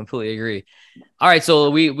 Yeah, completely agree. All right. So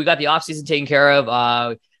we got the off season taken care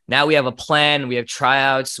of. Now we have a plan. We have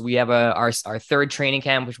tryouts. We have our third training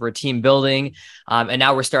camp, which we're team building. And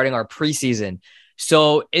now we're starting our preseason.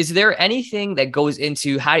 So is there anything that goes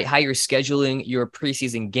into how you're scheduling your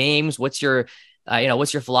preseason games? What's your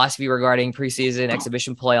philosophy regarding preseason,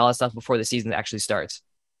 exhibition play, all that stuff before the season actually starts?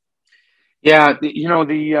 Yeah.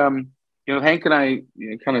 Hank and I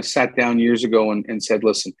kind of sat down years ago and said,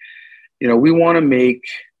 listen, we want to make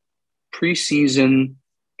preseason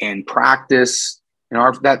and practice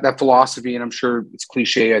that philosophy, and I'm sure it's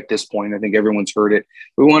cliche at this point. I think everyone's heard it.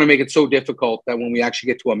 We want to make it so difficult that when we actually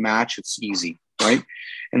get to a match, it's easy, right?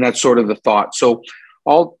 And that's sort of the thought. So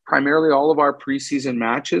primarily all of our preseason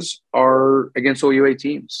matches are against OUA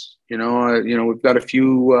teams. We've got a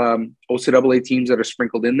few OCAA teams that are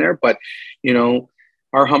sprinkled in there, but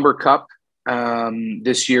our Humber Cup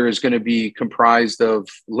this year is going to be comprised of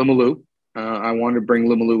Limoilou. I wanted to bring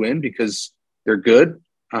Limoilou in because they're good.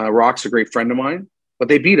 Rock's a great friend of mine, but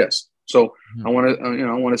they beat us. So I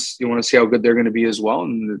want to see how good they're going to be as well.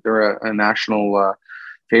 And they're a national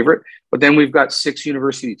favorite. But then we've got 6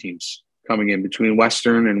 university teams coming in between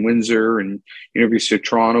Western and Windsor and University of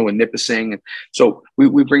Toronto and Nipissing. And so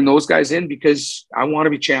we bring those guys in because I want to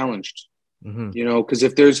be challenged, because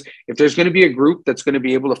if there's going to be a group that's going to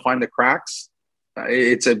be able to find the cracks,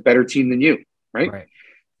 it's a better team than you. Right.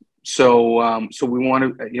 So we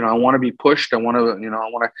want to, I want to be pushed. I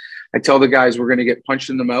tell the guys we're going to get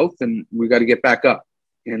punched in the mouth and we got to get back up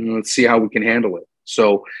and let's see how we can handle it.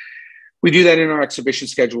 So we do that in our exhibition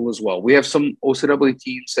schedule as well. We have some OCAA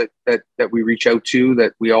teams that we reach out to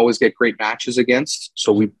that we always get great matches against.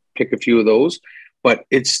 So we pick a few of those, but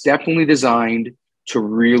it's definitely designed to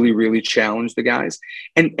really, really challenge the guys.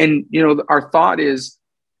 And our thought is,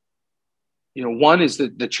 one is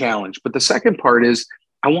the challenge, but the second part is,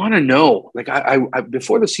 I want to know, like I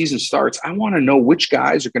before the season starts, I want to know which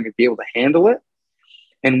guys are going to be able to handle it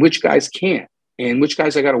and which guys can't, and which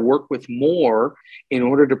guys I got to work with more in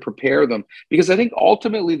order to prepare them. Because I think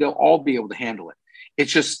ultimately they'll all be able to handle it.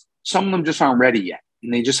 It's just some of them just aren't ready yet,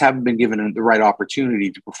 and they just haven't been given the right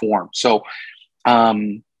opportunity to perform. So,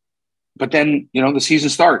 but then, the season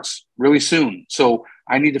starts really soon. So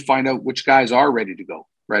I need to find out which guys are ready to go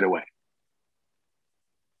right away.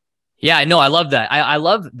 Yeah, no, I love that. I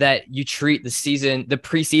love that you treat the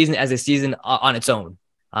preseason as a season on its own.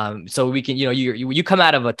 So we can, you come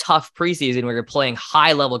out of a tough preseason where you're playing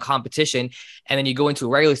high level competition, and then you go into a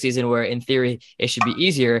regular season where in theory it should be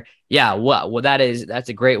easier. Yeah. Well, that's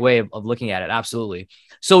a great way of looking at it. Absolutely.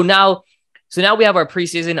 So now we have our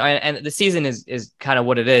preseason, and the season is kind of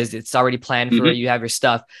what it is. It's already planned for it. You have your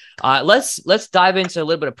stuff. Let's dive into a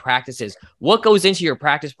little bit of practices. What goes into your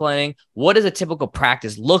practice planning? What does a typical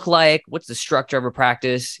practice look like? What's the structure of a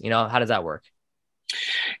practice? How does that work?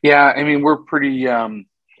 Yeah, I mean, we're pretty, again,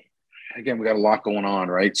 we got a lot going on,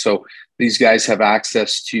 right? So these guys have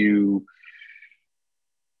access to,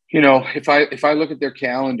 if I look at their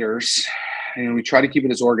calendars, we try to keep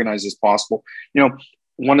it as organized as possible.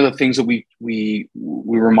 One of the things that we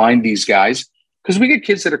remind these guys, because we get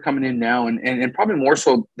kids that are coming in now and probably more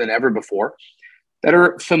so than ever before, that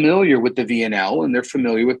are familiar with the VNL, and they're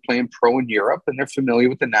familiar with playing pro in Europe, and they're familiar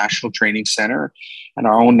with the National Training Center and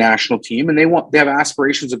our own national team, and they have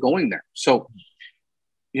aspirations of going there. So,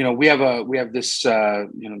 we have this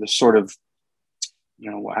this sort of,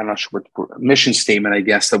 I'm not sure what mission statement, I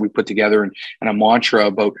guess, that we put together and a mantra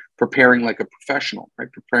about preparing like a professional,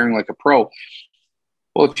 right? Preparing like a pro.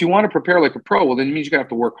 Well, if you want to prepare like a pro, well, then it means you're going to have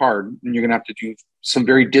to work hard, and you're going to have to do some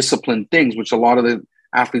very disciplined things, which a lot of the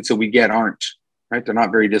athletes that we get aren't, right? They're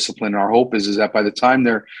not very disciplined. Our hope is that by the time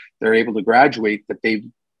they're able to graduate, that they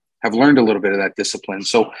have learned a little bit of that discipline.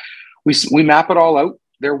 So we map it all out.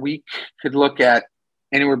 Their week could look at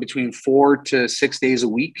anywhere between 4 to 6 days a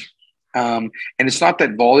week. And it's not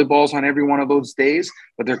that volleyball's on every one of those days,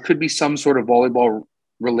 but there could be some sort of volleyball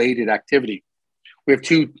related activity. We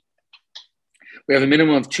have a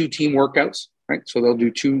minimum of 2 team workouts, right? So they'll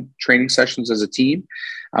do 2 training sessions as a team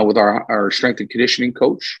with our strength and conditioning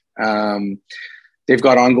coach. They've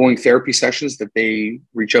got ongoing therapy sessions that they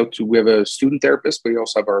reach out to. We have a student therapist, but we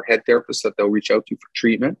also have our head therapist that they'll reach out to for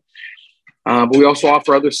treatment. But we also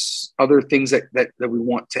offer other things that we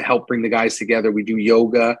want to help bring the guys together. We do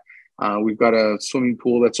yoga. We've got a swimming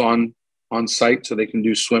pool that's on site, so they can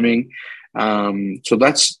do swimming. So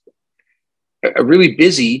that's a really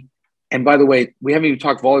busy. And by the way, we haven't even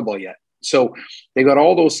talked volleyball yet. So they got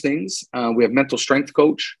all those things. We have mental strength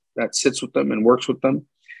coach that sits with them and works with them.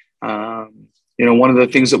 One of the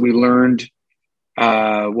things that we learned,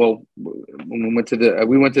 when we went to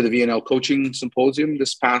the VNL coaching symposium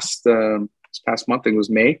this past month, I think it was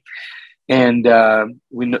May. And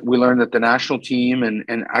we learned that the national team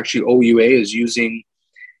and actually OUA is using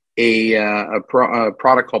a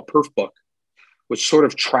product called PerfBook, which sort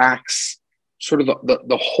of tracks sort of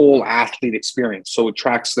the whole athlete experience. So it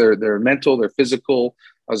tracks their mental, their physical,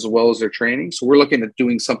 as well as their training. So we're looking at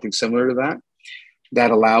doing something similar to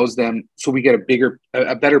that allows them, so we get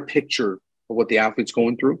a better picture of what the athlete's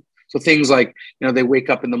going through. So things like, they wake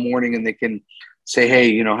up in the morning and they can say,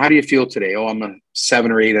 hey, how do you feel today? Oh, I'm a 7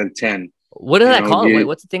 or 8 out of 10. What is You that know, called?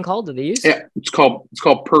 What's the thing called that they use? yeah, it's called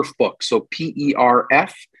Perf Book. So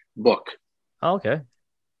PERF book. Oh, okay.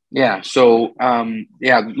 Yeah. So,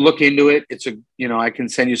 yeah, look into it. It's I can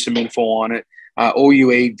send you some info on it.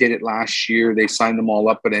 OUA did it last year. They signed them all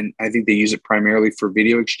up, but then I think they use it primarily for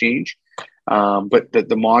video exchange. But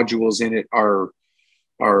the modules in it are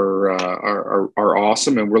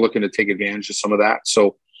awesome, and we're looking to take advantage of some of that.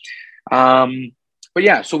 So, but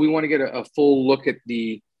yeah, so we want to get a full look at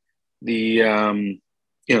the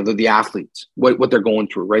athletes, what they're going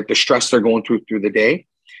through, right? The stress they're going through the day.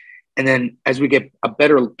 And then as we get a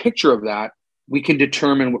better picture of that, we can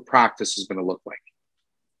determine what practice is going to look like.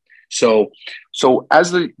 So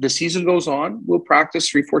as the season goes on, we'll practice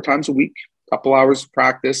 3-4 times a week, a couple hours of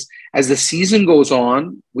practice. As the season goes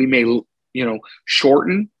on, we may,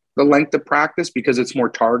 shorten the length of practice because it's more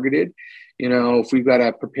targeted. If we've got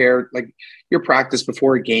to prepare, like your practice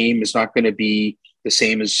before a game is not going to be the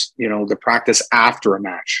same as, the practice after a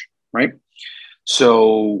match, right?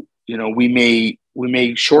 So, we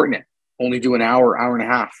may shorten it, only do an hour and a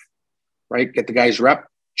half, right? Get the guys rep,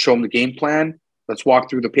 show them the game plan. Let's walk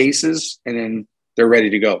through the paces, and then they're ready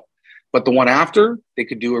to go. But the one after, they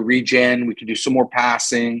could do a regen. We could do some more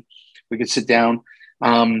passing. We could sit down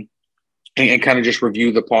and kind of just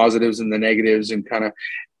review the positives and the negatives, and kind of,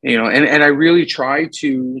 and I really try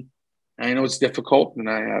to. I know it's difficult, and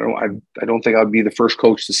I don't think I'd be the first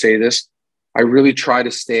coach to say this. I really try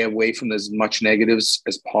to stay away from as much negatives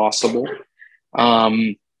as possible.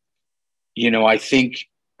 I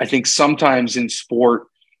think sometimes in sport,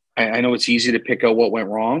 I know it's easy to pick out what went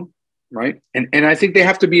wrong, right? And I think they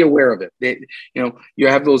have to be aware of it. You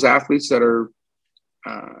have those athletes that are,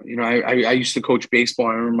 I used to coach baseball.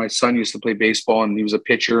 I remember my son used to play baseball, and he was a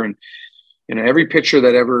pitcher. And every pitcher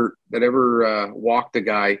that ever walked the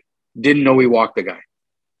guy didn't know he walked the guy.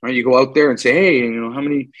 Right? You go out there and say, hey, how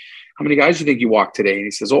many guys do you think you walked today? And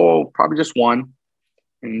he says, oh, probably just one.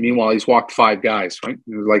 And meanwhile, he's walked 5 guys, right?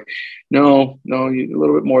 He was like, no, a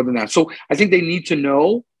little bit more than that. So I think they need to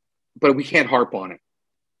know, but we can't harp on it.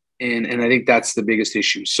 And I think that's the biggest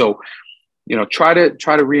issue. So, try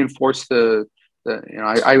to reinforce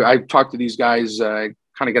I talked to these guys, kind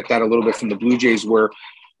of get that a little bit from the Blue Jays, where,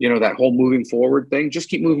 that whole moving forward thing, just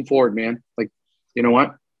keep moving forward, man. Like, you know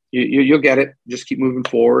what? You'll get it. Just keep moving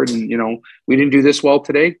forward. And, we didn't do this well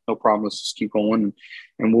today. No problem. Let's just keep going,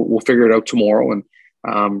 and we'll figure it out tomorrow, and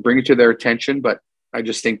bring it to their attention. But I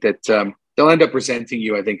just think that they'll end up resenting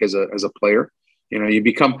you, I think, as a player. You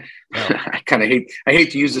become, I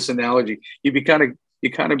hate to use this analogy. You kind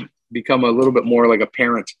of become a little bit more like a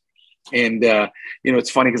parent. And,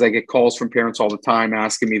 it's funny because I get calls from parents all the time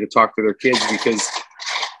asking me to talk to their kids, because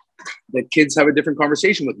the kids have a different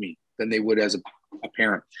conversation with me than they would as a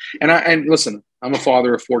parent. And listen, I'm a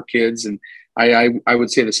father of 4 kids, and I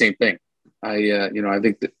would say the same thing. I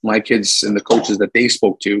think that my kids and the coaches that they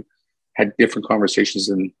spoke to had different conversations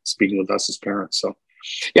than speaking with us as parents. So,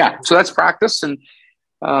 yeah, so that's practice. And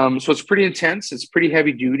so it's pretty intense. It's pretty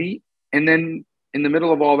heavy duty. And then in the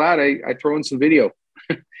middle of all that, I throw in some video.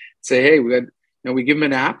 Say, hey, we give them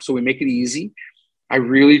an app, so we make it easy. I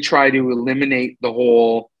really try to eliminate the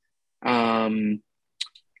whole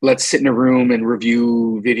let's sit in a room and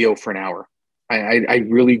review video for an hour. I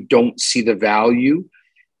really don't see the value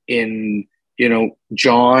in,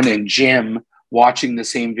 John and Jim watching the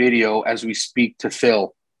same video as we speak to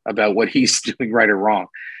Phil about what he's doing right or wrong.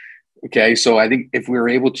 Okay. So I think if we're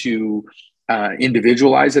able to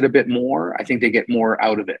individualize it a bit more, I think they get more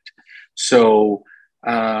out of it. So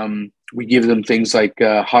we give them things like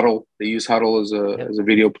Huddle. They use Huddle as a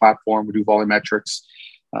video platform. We do volumetrics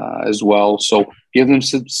as well. So give them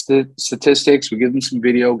some statistics. We give them some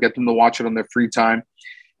video, get them to watch it on their free time.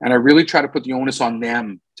 And I really try to put the onus on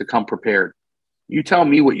them to come prepared. You tell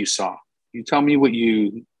me what you saw. You tell me what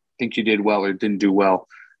you think you did well or didn't do well.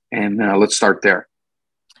 And let's start there.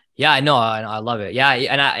 Yeah, I know. I love it. Yeah.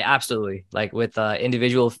 And I absolutely, like with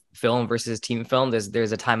individual film versus team film,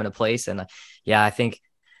 there's a time and a place. And I think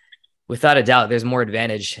without a doubt, there's more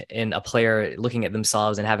advantage in a player looking at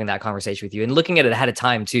themselves and having that conversation with you and looking at it ahead of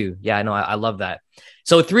time too. Yeah, I know. I love that.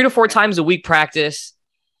 So 3 to 4 times a week practice,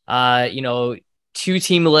 2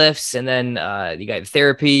 team lifts, and then you got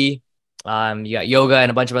therapy, you got yoga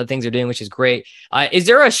and a bunch of other things they're doing, which is great. Is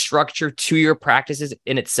there a structure to your practices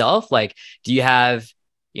in itself? Like, do you have,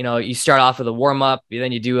 you start off with a warm up,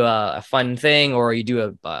 then you do a fun thing, or you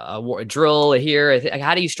do a drill here? Like,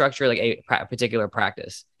 how do you structure like a particular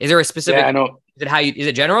practice? Is there a specific? Yeah, I know. Is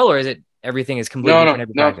it general, or is it everything is completely different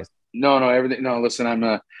every practice? No, everything. No, listen,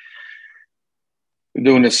 I'm been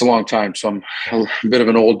doing this a long time, so I'm a bit of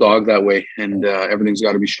an old dog that way, and everything's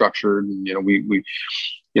got to be structured. And we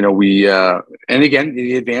and again,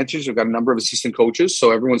 the advantage, we've got a number of assistant coaches,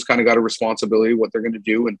 so everyone's kind of got a responsibility of what they're going to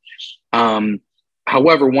do. And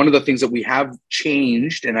however, one of the things that we have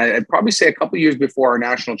changed, and I'd probably say a couple of years before our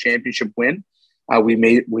national championship win, we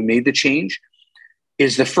made the change,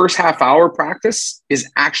 is the first half hour practice is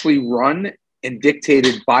actually run and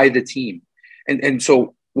dictated by the team. And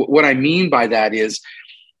so what I mean by that is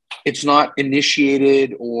it's not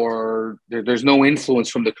initiated or there's no influence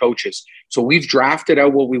from the coaches. So we've drafted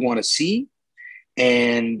out what we want to see,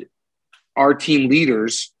 and our team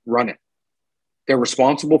leaders run it. They're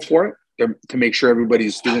responsible for it. They're, to make sure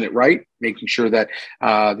everybody's doing it right, making sure that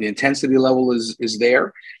the intensity level is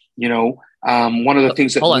there. One of the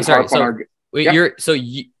things that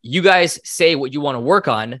you guys say what you want to work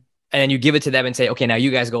on, and then you give it to them and say, okay, now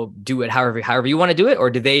you guys go do it however you want to do it, or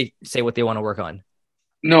do they say what they want to work on?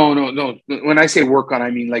 No. When I say work on,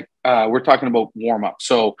 I mean we're talking about warm up.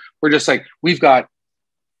 So we're just like, we've got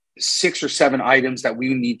 6 or 7 items that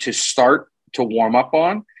we need to start to warm up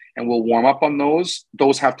on, and we'll warm up on those.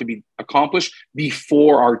 Those have to be accomplished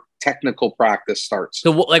before our technical practice starts.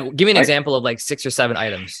 So give me an example of 6 or 7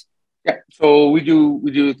 items. Yeah. So we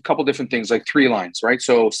do a couple different things, like 3 lines, right?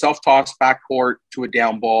 So self-toss, backcourt to a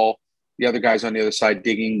down ball, the other guys on the other side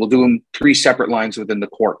digging. We'll do them 3 separate lines within the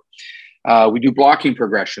court. We do blocking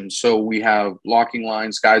progressions. So we have blocking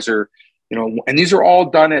lines. Guys are, and these are all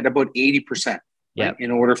done at about 80%, right?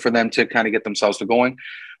 In order for them to kind of get themselves to going.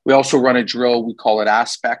 We also run a drill. We call it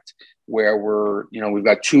aspect, where we've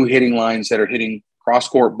got 2 hitting lines that are hitting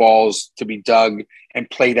cross-court balls to be dug and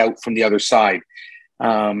played out from the other side.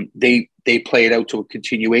 They play it out to a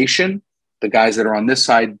continuation. The guys that are on this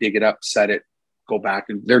side dig it up, set it, go back,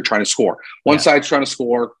 and they're trying to score. One side's trying to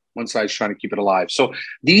score, one side's trying to keep it alive. So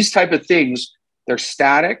these type of things, they're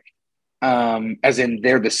static, as in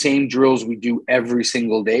they're the same drills we do every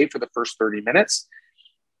single day for the first 30 minutes,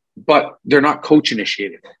 but they're not coach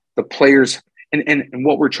initiated. The players, and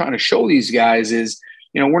what we're trying to show these guys is,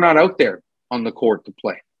 we're not out there on the court to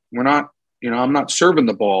play. We're not, I'm not serving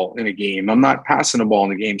the ball in a game. I'm not passing the ball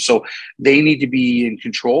in a game. So they need to be in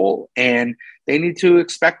control, and they need to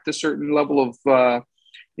expect a certain level of,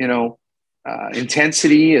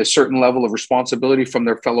 intensity, a certain level of responsibility from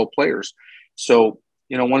their fellow players. So,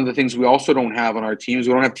 one of the things we also don't have on our team is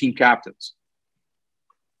we don't have team captains.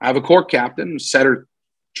 I have a court captain. Setter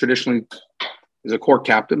traditionally is a court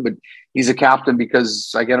captain, but he's a captain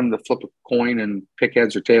because I get him to flip a coin and pick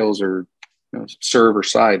heads or tails, or serve or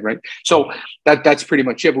side, right? So that's pretty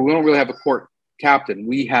much it. But we don't really have a court captain.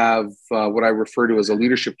 We have what I refer to as a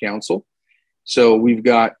leadership council. So we've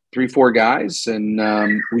got 3-4 guys,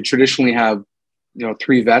 and we traditionally have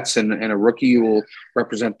 3 vets and a rookie who will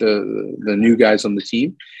represent the new guys on the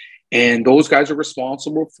team. And those guys are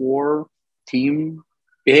responsible for team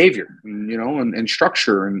behavior, and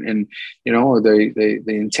structure, and the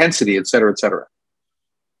intensity, et cetera, et cetera.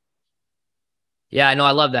 Yeah, no,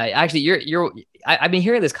 I love that. Actually, I've been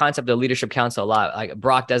hearing this concept of leadership council a lot. Like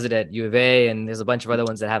Brock does it at U of A, and there's a bunch of other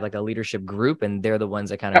ones that have a leadership group, and they're the ones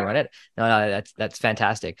that kind of run it. No, that's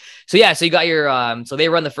fantastic. So yeah, so you got your, so they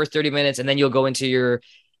run the first 30 minutes, and then you'll go into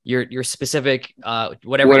your specific,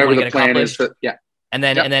 whatever you want to get accomplished. And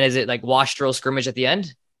then is it wash, drill, scrimmage at the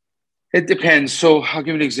end? It depends. So I'll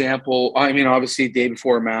give an example. I mean, obviously, day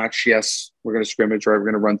before a match, yes, we're going to scrimmage, right? We're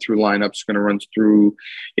going to run through lineups. We're going to run through,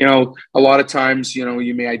 a lot of times,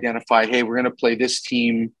 you may identify, hey, we're going to play this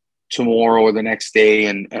team tomorrow or the next day,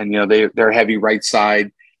 and they're heavy right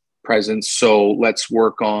side presence. So let's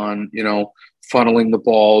work on, funneling the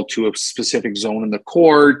ball to a specific zone in the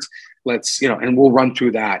court. Let's, and we'll run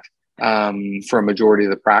through that for a majority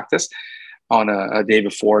of the practice on a day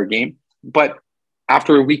before a game. But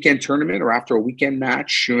after a weekend tournament or after a weekend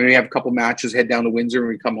match, we have a couple matches, head down to Windsor, and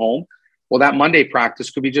we come home. Well, that Monday practice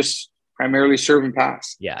could be just primarily serve and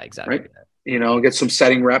pass. Yeah, exactly. Right? Get some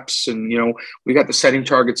setting reps, and we got the setting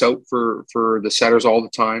targets out for the setters all the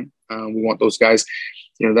time. We want those guys.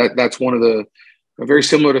 That's one of the very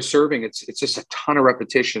similar to serving. It's just a ton of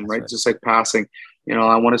repetition, right? Just like passing.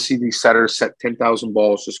 I want to see these setters set 10,000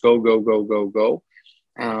 balls. Just go, go, go, go, go.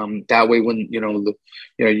 That way, when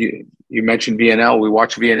you mentioned VNL, we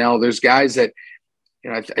watch VNL. There's guys that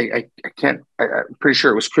I can't. I'm pretty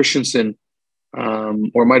sure it was Christensen,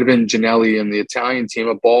 or it might have been Ginelli in the Italian team.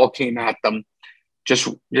 A ball came at them, just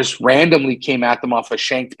randomly came at them off a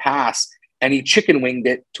shanked pass, and he chicken winged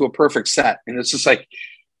it to a perfect set. And it's just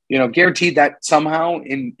guaranteed that somehow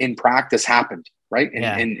in practice happened. Right.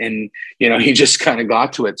 And he just kind of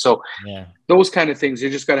got to it. So those kind of things, you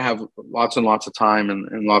just got to have lots and lots of time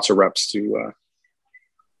and lots of reps to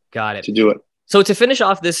got it, to do it. So to finish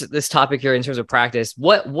off this topic here in terms of practice,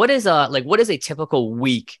 what is a typical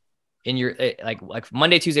week in your like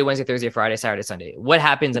Monday, Tuesday, Wednesday, Thursday, Friday, Saturday, Sunday? What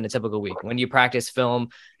happens in a typical week when you practice, film,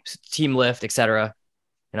 team lift, etc.?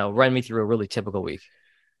 Run me through a really typical week.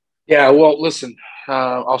 Yeah, well, listen,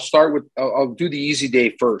 I'll start with, I'll do the easy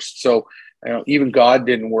day first. So, even God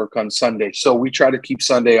didn't work on Sunday. So we try to keep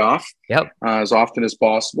Sunday off as often as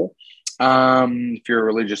possible, if you're a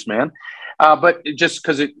religious man. But just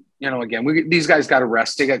because again, these guys got to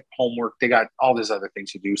rest. They got homework. They got all these other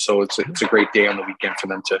things to do. So it's a great day on the weekend for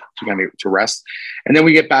them to rest. And then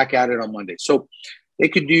we get back at it on Monday. So they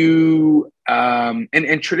could do,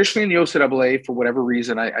 and traditionally in the OCAA, for whatever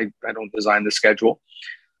reason, I don't design the schedule.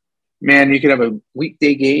 Man, you can have a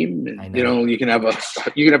weekday game, and you can have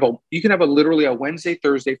a literally a Wednesday,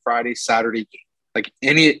 Thursday, Friday, Saturday game, like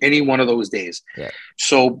any one of those days. Yeah.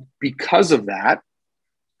 So because of that,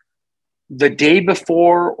 the day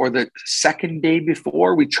before or the second day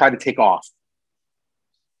before, we try to take off,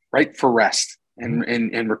 right, for rest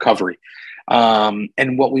and recovery.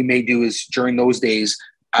 And what we may do is during those days,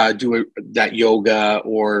 do that yoga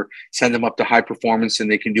or send them up to high performance, and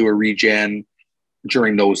they can do a regen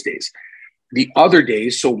during those days. The other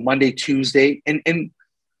days, so Monday, Tuesday, and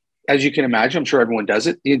as you can imagine, I'm sure everyone does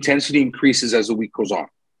it, the intensity increases as the week goes on.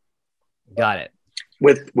 Got it.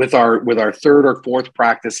 With our third or fourth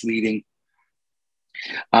practice leading.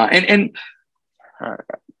 Again,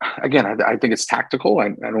 I think it's tactical. I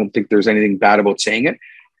don't think there's anything bad about saying it.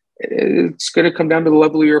 It's going to come down to the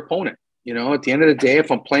level of your opponent. At the end of the day,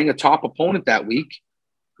 if I'm playing a top opponent that week,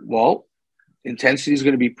 well, intensity is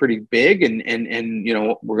going to be pretty big, and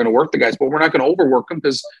we're going to work the guys, but we're not going to overwork them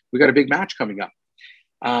because we got a big match coming up.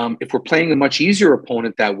 If we're playing a much easier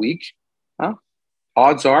opponent that week,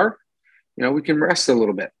 odds are, we can rest a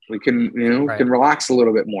little bit. We can, we can relax a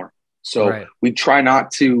little bit more. So we try not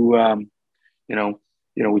to,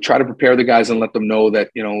 we try to prepare the guys and let them know that,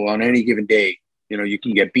 on any given day, you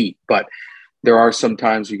can get beat, but there are some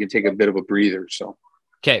times you can take a bit of a breather. So.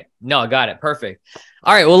 Okay. No, I got it. Perfect.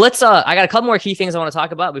 All right. Well, let's, I got a couple more key things I want to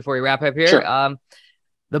talk about before we wrap up here. Sure.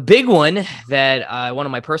 The big one that, one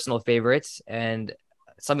of my personal favorites and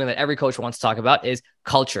something that every coach wants to talk about is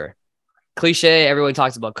culture. Cliche. Everyone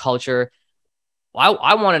talks about culture.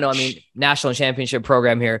 I want to know, national championship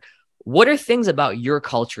program here. What are things about your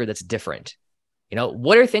culture that's different?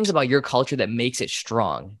 What are things about your culture that makes it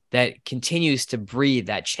strong, that continues to breed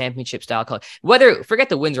that championship style culture? Forget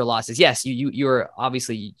the wins or losses. Yes, you're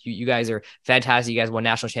obviously, you guys are fantastic. You guys won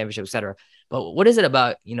national championships, et cetera. But what is it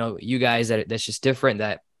about, you guys that's just different,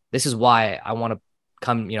 that this is why I want to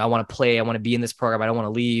come, I want to play, I want to be in this program, I don't want to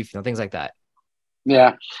leave, things like that.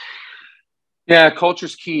 Yeah. Yeah.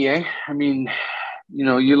 Culture's key, eh?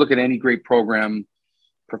 You look at any great program,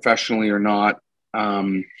 professionally or not,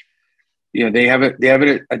 they have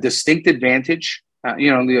a distinct advantage.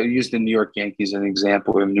 They'll use the New York Yankees as an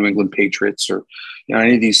example, or New England Patriots, or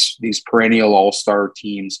any of these perennial all-star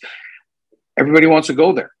teams. Everybody wants to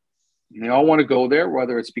go there. And they all want to go there,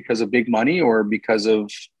 whether it's because of big money or because of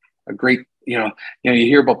a great, you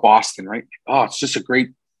hear about Boston, right? Oh, it's just a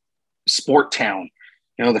great sport town.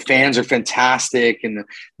 The fans are fantastic, and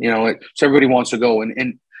so everybody wants to go.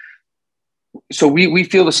 And so we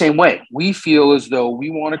feel the same way. We feel as though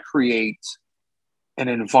we want to create an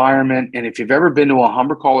environment. And if you've ever been to a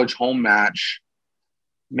Humber College home match,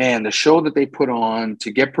 man, the show that they put on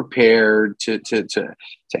to get prepared, to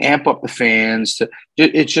amp up the fans,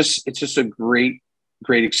 it's just a great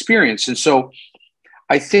experience. And so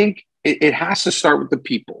I think it has to start with the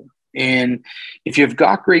people. And if you've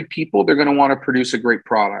got great people, they're going to want to produce a great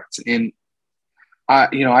product. And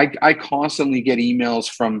I constantly get emails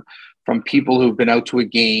from people who've been out to a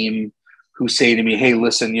game who say to me, hey,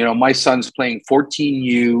 listen, my son's playing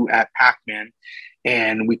 14U at Pac-Man,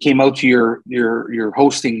 and we came out to your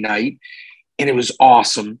hosting night, and it was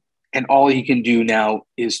awesome. And all he can do now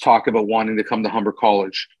is talk about wanting to come to Humber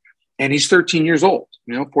College. And he's 13 years old,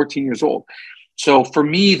 14 years old. So for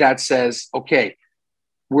me, that says, okay,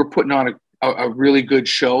 we're putting on a really good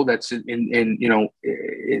show that's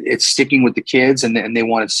it's sticking with the kids, and they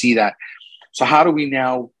want to see that. So how do we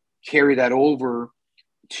now carry that over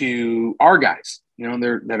to our guys,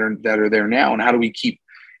 that are there now, and how do we keep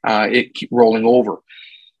rolling over?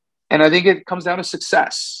 And I think it comes down to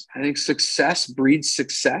success. I think success breeds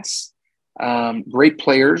success. Great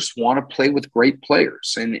players want to play with great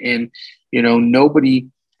players, and nobody.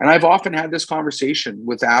 And I've often had this conversation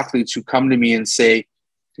with athletes who come to me and say,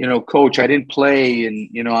 coach, I didn't play, and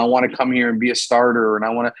I want to come here and be a starter, and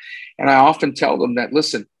I often tell them that,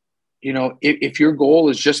 listen, if your goal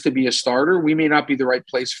is just to be a starter, we may not be the right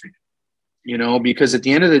place for you, because at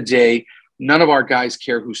the end of the day, none of our guys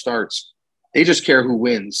care who starts. They just care who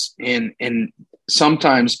wins. And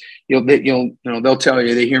sometimes they'll tell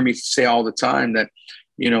you, they hear me say all the time that,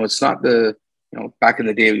 it's not back in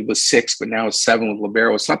the day it was 6, but now it's 7 with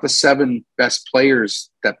libero. It's not the 7 best players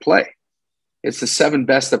that play. It's the 7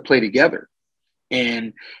 best that play together.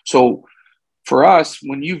 And so for us,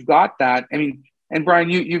 when you've got that, I mean, and Brian,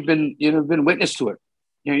 you've been witness to it.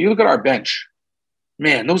 You look at our bench,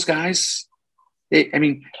 man, those guys,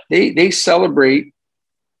 they celebrate,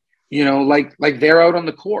 like they're out on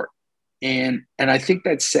the court. And I think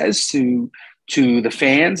that says to the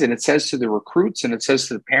fans, and it says to the recruits, and it says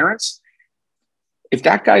to the parents, if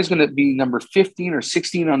that guy's going to be number 15 or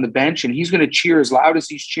 16 on the bench and he's going to cheer as loud as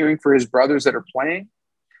he's cheering for his brothers that are playing,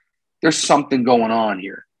 there's something going on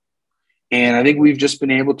here. And I think we've just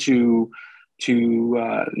been able to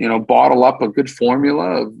bottle up a good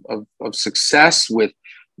formula of success with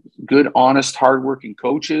good, honest, hardworking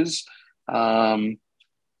coaches. A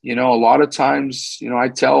lot of times, I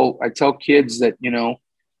tell kids that,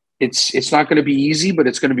 it's not going to be easy, but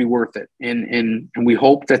it's going to be worth it. And we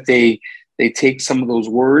hope that they take some of those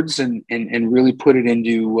words and really put it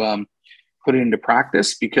into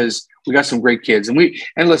practice, because we got some great kids. And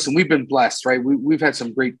listen, we've been blessed, right? We've had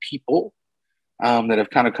some great people that have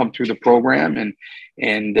kind of come through the program,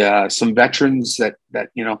 and some veterans that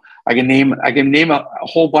I can name a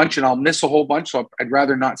whole bunch, and I'll miss a whole bunch, so I'd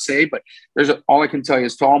rather not say. But all I can tell you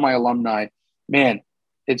is, to all my alumni, man,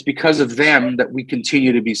 it's because of them that we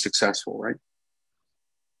continue to be successful, right?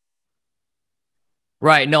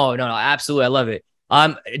 Right. No, absolutely. I love it.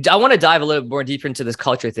 I want to dive a little more deeper into this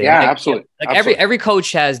culture thing. Yeah, absolutely. Every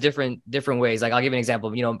coach has different ways. Like, I'll give you an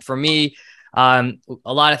example. For me, some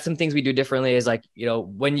things we do differently is, like,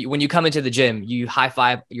 when you come into the gym, you high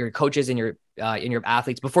five your coaches and your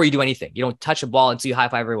athletes before you do anything. You don't touch a ball until you high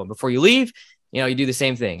five everyone. Before you leave, you do the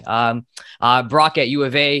same thing. Brock at U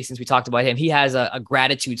of A, since we talked about him, he has a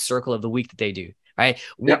gratitude circle of the week that they do. Right.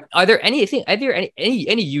 Yep. Are there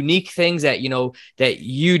any unique things that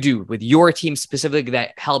you do with your team specifically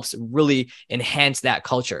that helps really enhance that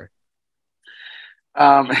culture?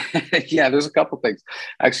 Yeah, there's a couple things.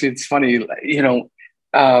 Actually, it's funny,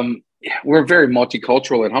 we're very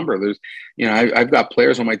multicultural at Humber. There's, I've got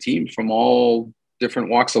players on my team from all different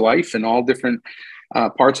walks of life and all different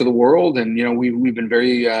parts of the world. And, we've been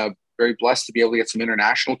very, very blessed to be able to get some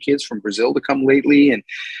international kids from Brazil to come lately.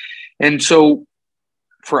 And so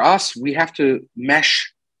for us, we have to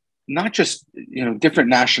mesh not just, different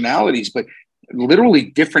nationalities, but literally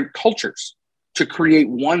different cultures to create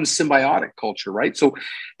one symbiotic culture, right? So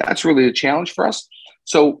that's really a challenge for us.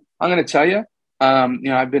 So I'm going to tell you,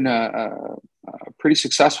 I've been a pretty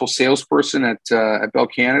successful salesperson at Bell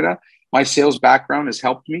Canada. My sales background has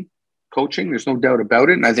helped me coaching. There's no doubt about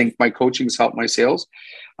it. And I think my coaching has helped my sales.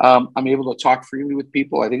 I'm able to talk freely with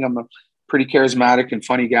people. I think I'm a pretty charismatic and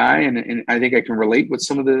funny guy. And I think I can relate with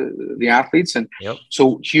some of the athletes. And yep.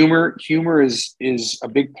 So humor is a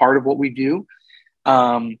big part of what we do.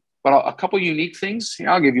 But a couple of unique things.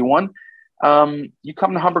 I'll give you one. You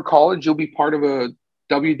come to Humber College, you'll be part of a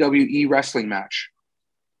WWE wrestling match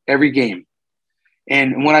every game.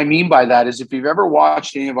 And what I mean by that is, if you've ever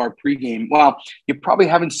watched any of our pregame, well, you probably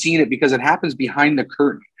haven't seen it because it happens behind the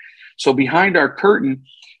curtain. So behind our curtain,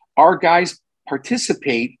 our guys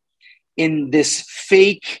participate in this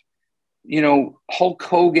fake, Hulk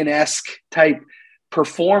Hogan-esque type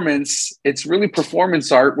performance. It's really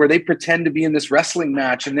performance art where they pretend to be in this wrestling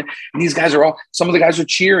match, and these guys are some of the guys are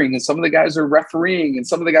cheering, and some of the guys are refereeing, and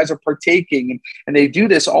some of the guys are partaking, and they do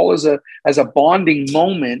this all as a bonding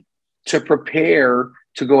moment to prepare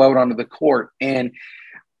to go out onto the court. And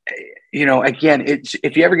again,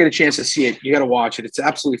 if you ever get a chance to see it, you got to watch it. It's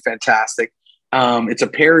absolutely fantastic. It's a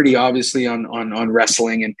parody, obviously, on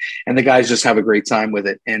wrestling, and the guys just have a great time with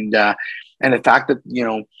it. And the fact that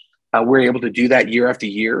we're able to do that year after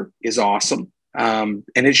year is awesome. And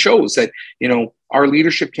it shows that our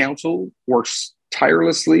leadership council works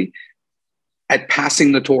tirelessly at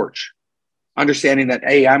passing the torch, understanding that,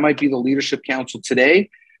 hey, I might be the leadership council today,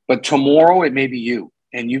 but tomorrow it may be you,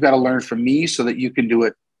 and you got to learn from me so that you can do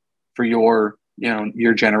it for your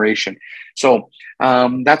generation. So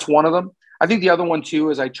that's one of them. I think the other one too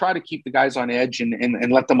is I try to keep the guys on edge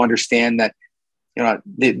and let them understand that,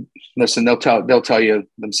 they'll tell you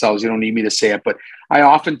themselves. You don't need me to say it, but I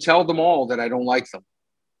often tell them all that I don't like them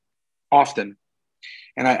often.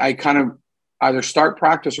 And I kind of either start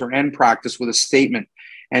practice or end practice with a statement,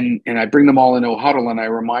 and I bring them all into a huddle, and I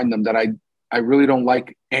remind them that I really don't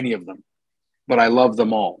like any of them, but I love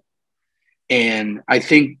them all. And I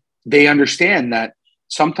think they understand that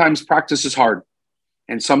sometimes practice is hard,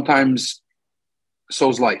 and sometimes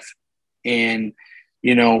so's life. And,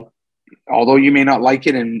 you know, although you may not like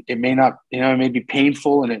it and it may not, you know, it may be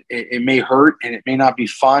painful and it may hurt and it may not be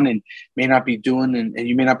fun and may not be doing and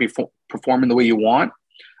you may not be performing the way you want,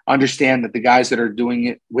 understand that the guys that are doing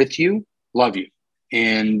it with you love you.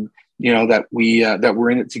 And, you know, that we're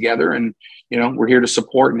in it together and, you know, we're here to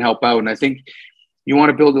support and help out. And I think you want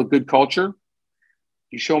to build a good culture.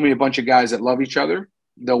 You show me a bunch of guys that love each other,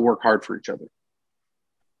 they'll work hard for each other.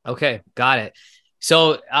 Okay. Got it.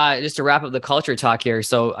 So just to wrap up the culture talk here.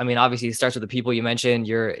 So, I mean, obviously it starts with the people you mentioned.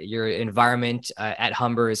 Your environment at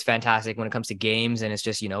Humber is fantastic when it comes to games. And it's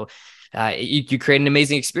just, you know, you create an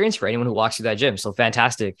amazing experience for anyone who walks through that gym. So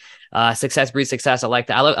fantastic. Success breeds success. I like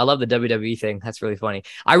that. I love the WWE thing. That's really funny.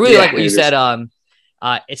 I really like what you said.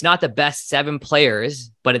 It's not the best 7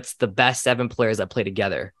 players, but it's the best 7 players that play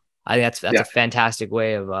together. I think that's a fantastic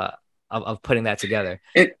way of putting that together.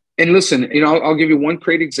 And listen, you know, I'll give you one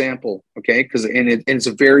great example, okay? Because it's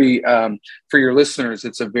a very for your listeners,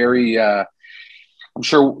 it's a very I'm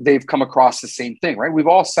sure they've come across the same thing, right? We've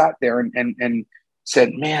all sat there and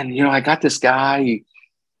said, man, you know, I got this guy,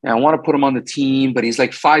 and I want to put him on the team, but he's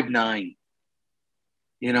like 5'9",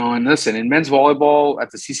 you know. And listen, in men's volleyball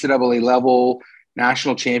at the CCAA level,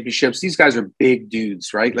 national championships, these guys are big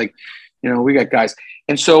dudes, right? Like, you know, we got guys.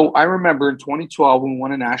 And so I remember in 2012 when we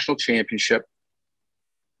won a national championship.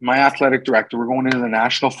 My athletic director, we're going into the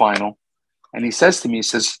national final. And he says to me, he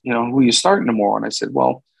says, you know, who are you starting tomorrow? And I said,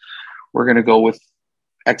 well, we're going to go with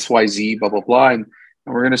XYZ, blah, blah, blah. And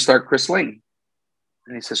we're going to start Chris Ling.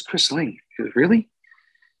 And he says, Chris Ling? He goes, really?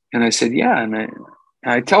 And I said, yeah. And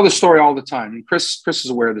I tell this story all the time. And Chris is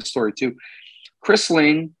aware of the story too. Chris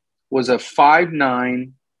Ling was a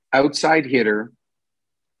 5'9" outside hitter.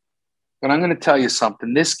 But I'm going to tell you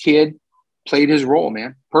something. This kid played his role,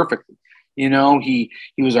 man, perfectly. You know, he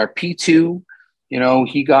was our P2. You know,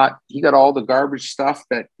 he got all the garbage stuff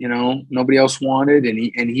that, you know, nobody else wanted, and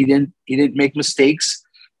he didn't make mistakes.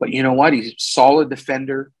 But you know what? He's a solid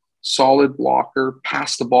defender, solid blocker,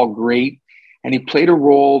 passed the ball great, and he played a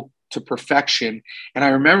role to perfection. And I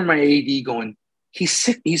remember my AD going, "He's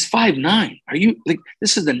sick. He's 5'9". Are you like,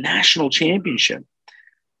 this is the national championship?"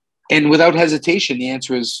 And without hesitation, the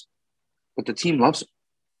answer is, "But the team loves him,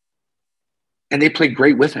 and they played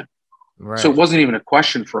great with him." Right. So it wasn't even a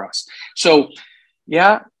question for us. So,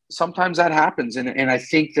 yeah, sometimes that happens. And I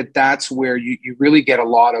think that's where you really get a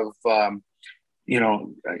lot of,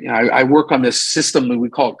 I work on this system that we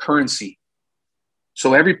call it currency.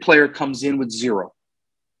 So every player comes in with 0.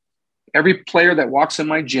 Every player that walks in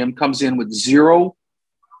my gym comes in with 0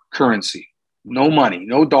 currency, no money,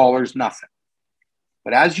 no dollars, nothing.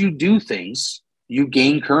 But as you do things, you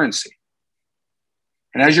gain currency.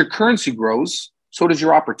 And as your currency grows, so does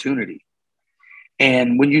your opportunity.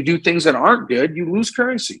 And when you do things that aren't good, you lose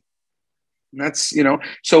currency. And that's, you know,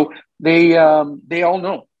 so they all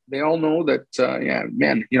know. They all know that,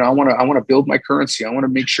 man, you know, I want to build my currency. I want to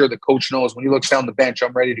make sure the coach knows when he looks down the bench,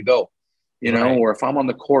 I'm ready to go, you know, or if I'm on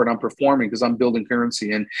the court, I'm performing because I'm building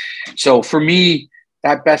currency. And so for me,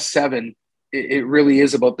 that best 7, it really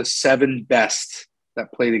is about the 7 best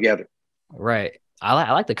that play together. Right.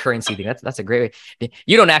 I like the currency thing. That's a great way.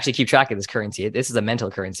 You don't actually keep track of this currency. This is a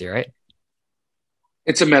mental currency, right?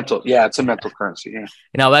 It's a mental currency. Yeah.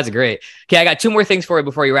 No, that's great. Okay. I got 2 more things for you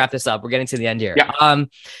before you wrap this up. We're getting to the end here. Yeah.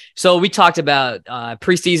 So we talked about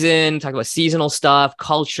preseason, talked about seasonal stuff,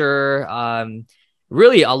 culture,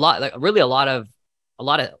 really a lot of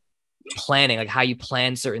planning, like how you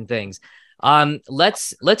plan certain things.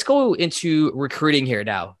 Let's go into recruiting here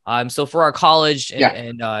now. So for our college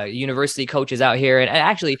and university coaches out here, and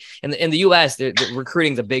actually in the US, the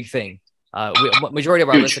recruiting is a big thing. Majority of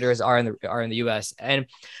our listeners are in the US, and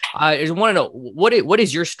I just want to know what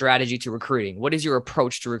is your strategy to recruiting? What is your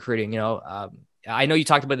approach to recruiting? You know, I know you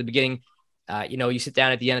talked about at the beginning. You know, you sit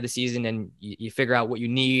down at the end of the season and you figure out what you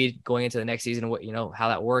need going into the next season and what, you know, how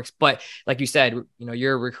that works. But like you said, you know,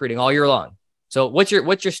 you're recruiting all year long. So what's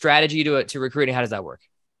your strategy to recruiting? How does that work?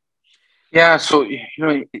 Yeah. So, you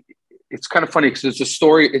know, it's kind of funny because it's a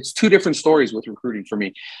story. It's 2 different stories with recruiting for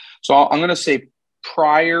me. So I'm going to say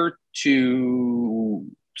prior to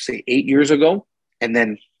say 8 years ago, and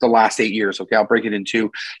then the last 8 years. Okay. I'll break it in 2.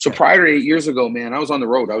 So prior to 8 years ago, man, I was on the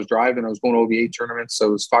road. I was driving, I was going to OVA tournaments. I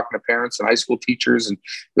was talking to parents and high school teachers and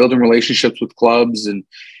building relationships with clubs and,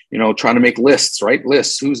 you know, trying to make lists, right?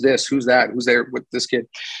 Lists. Who's this? Who's that? Who's there with this kid?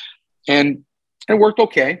 And it worked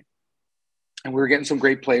okay. And we were getting some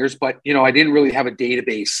great players, but, you know, I didn't really have a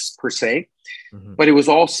database per se, but it was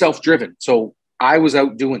all self-driven. So I was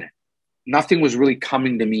out doing it. Nothing was really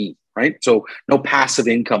coming to me, right? So no passive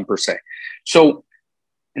income per se. So,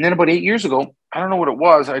 and then about 8 years ago, I don't know what it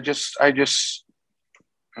was. I just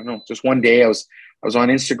I don't know, just one day I was on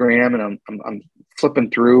Instagram and I'm flipping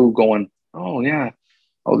through going, oh yeah,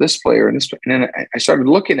 oh this player and this, and then I started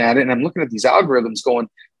looking at it and I'm looking at these algorithms going,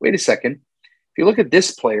 wait a second, if you look at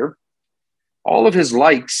this player, all of his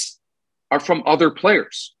likes are from other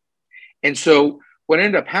players. And so what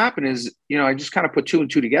ended up happening is, I just kind of put two and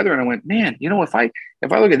two together and I went, man, if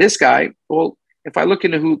I look at this guy, well, if I look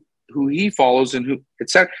into who he follows and who,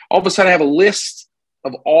 etc., all of a sudden I have a list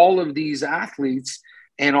of all of these athletes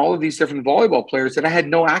and all of these different volleyball players that I had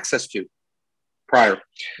no access to prior. Right.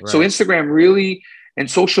 So Instagram really, and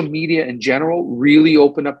social media in general, really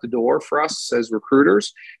opened up the door for us as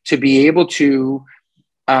recruiters to be able to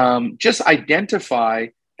just identify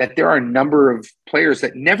that there are a number of players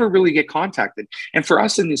that never really get contacted. And for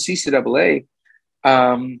us in the CCAA,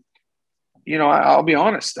 I'll be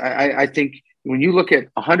honest. I think when you look at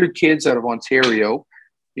 100 kids out of Ontario,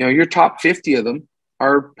 your top 50 of them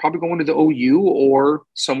are probably going to the OU or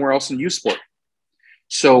somewhere else in U Sport.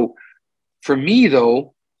 So for me,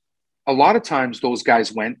 though, a lot of times those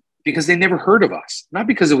guys went because they never heard of us, not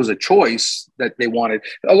because it was a choice that they wanted.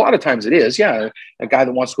 A lot of times it is, yeah, a guy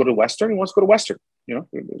that wants to go to Western, he wants to go to Western.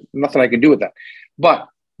 Nothing I can do with that. But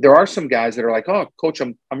there are some guys that are like, oh, coach,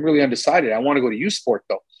 I'm really undecided. I want to go to U Sport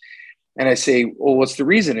though. And I say, well, what's the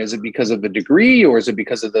reason? Is it because of the degree or is it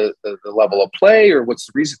because of the level of play or what's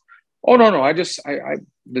the reason? Oh, no.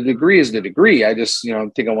 The degree is the degree. I just,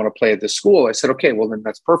 think I want to play at this school. I said, okay, well then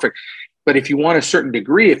that's perfect. But if you want a certain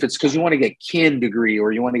degree, if it's because you want to get kin degree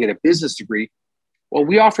or you want to get a business degree, well,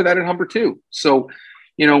 we offer that at Humber too. So,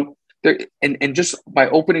 and just by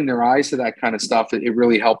opening their eyes to that kind of stuff, it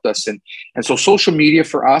really helped us. And so social media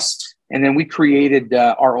for us, and then we created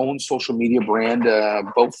our own social media brand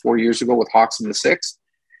about 4 years ago with Hawks in the Six.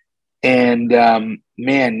 And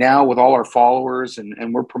man, now with all our followers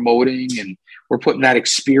and we're promoting and we're putting that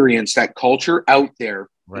experience, that culture out there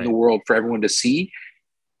in the world for everyone to see.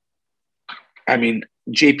 I mean,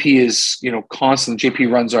 JP is, constantly,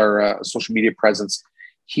 JP runs our social media presence.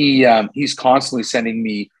 He's constantly sending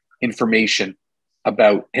me information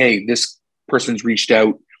about, hey, this person's reached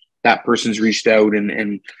out, that person's reached out.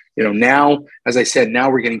 And now, as I said, now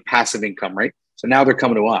we're getting passive income, right? So now they're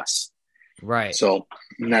coming to us. Right. So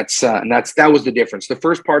that was the difference. The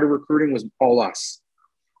first part of recruiting was all us.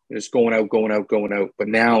 Just going out. But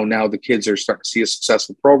now the kids are starting to see a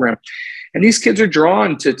successful program. And these kids are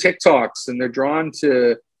drawn to TikToks and they're drawn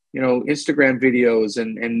to, Instagram videos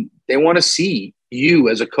and they want to see you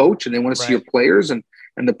as a coach and they want to see your players and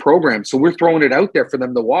the program. So we're throwing it out there for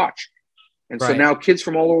them to watch. And so now kids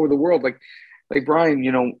from all over the world, like Brian,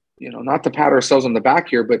 not to pat ourselves on the back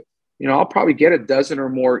here, but I'll probably get a dozen or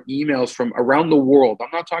more emails from around the world. I'm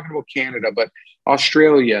not talking about Canada, but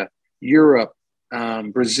Australia, Europe,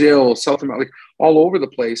 Brazil, South America, like all over the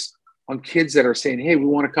place on kids that are saying, hey, we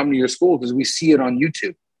want to come to your school because we see it on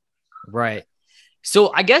YouTube. Right.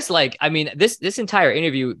 So I guess this entire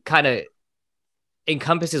interview kind of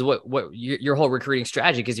encompasses what your whole recruiting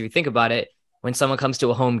strategy. Because if you think about it, when someone comes to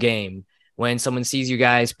a home game, when someone sees you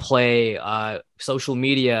guys play, social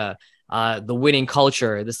media, the winning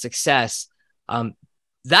culture, the success,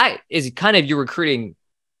 that is kind of your recruiting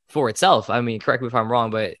for itself. I mean, correct me if I'm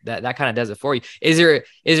wrong, but that kind of does it for you. Is there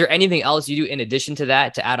anything else you do in addition to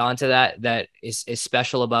that, to add on to that is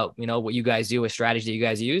special about, what you guys do, a strategy that you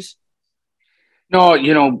guys use? No,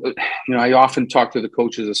 I often talk to the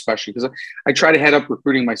coaches, especially because I try to head up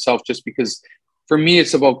recruiting myself, just because for me,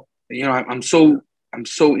 it's about, I'm so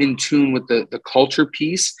in tune with the culture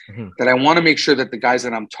piece that I want to make sure that the guys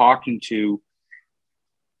that I'm talking to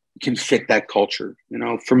can fit that culture.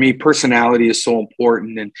 For me, personality is so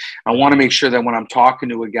important. And I want to make sure that when I'm talking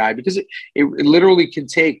to a guy, because it literally can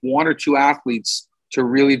take one or two athletes to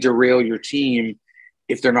really derail your team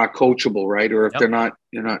if they're not coachable, right? Or if they're not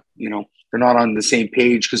on the same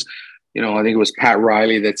page. Because, I think it was Pat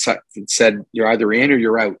Riley that said, you're either in or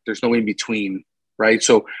you're out. There's no in between, right?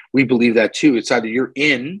 So we believe that too. It's either you're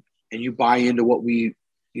in and you buy into what we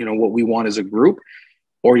want as a group,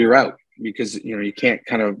 or you're out, because, you can't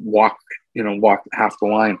kind of walk half the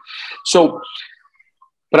line. So,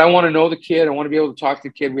 but I want to know the kid. I want to be able to talk to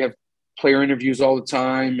the kid. We have player interviews all the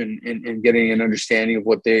time and getting an understanding of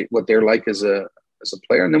what they're like as a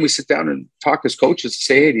player. And then we sit down and talk as coaches to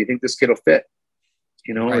say, hey, do you think this kid will fit?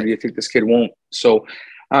 Or do you think this kid won't? So,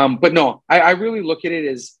 but no, I really look at it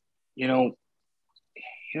as,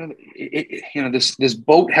 this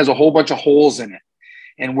boat has a whole bunch of holes in it,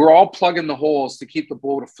 and we're all plugging the holes to keep the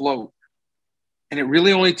boat afloat. And it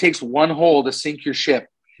really only takes one hole to sink your ship.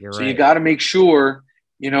 You got to make sure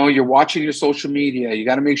you're watching your social media. You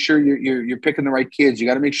got to make sure you're picking the right kids. You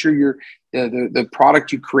got to make sure the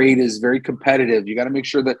product you create is very competitive. You got to make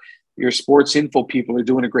sure that your sports info people are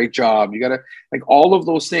doing a great job. You got to like all of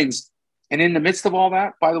those things. And in the midst of all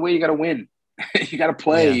that, by the way, you got to win. You got to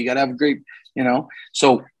play. Yeah. You got to have a great,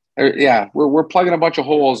 So yeah, we're plugging a bunch of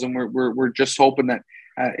holes, and we're just hoping that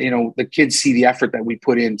the kids see the effort that we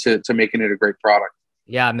put into making it a great product.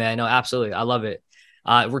 Yeah, man. No, absolutely. I love it.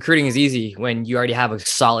 Recruiting is easy when you already have a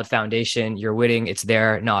solid foundation. You're winning. It's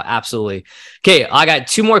there. No, absolutely. Okay. I got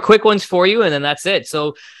 2 more quick ones for you, and then that's it.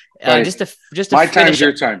 So Right. just to my finish time's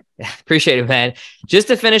your up, time. appreciate it, man. Just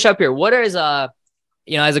to finish up here, what is, as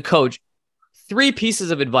a coach, 3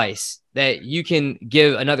 pieces of advice that you can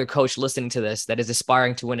give another coach listening to this that is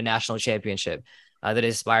aspiring to win a national championship, that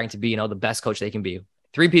is aspiring to be, the best coach they can be?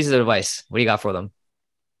 3 pieces of advice. What do you got for them?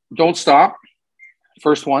 Don't stop.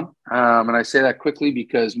 First one. And I say that quickly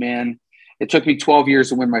because, man, it took me 12 years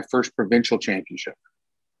to win my first provincial championship.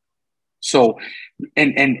 So,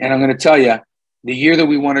 and I'm going to tell you, the year that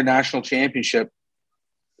we won a national championship,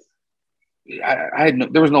 there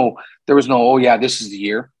was no, oh yeah, this is the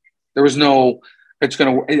year. There was no,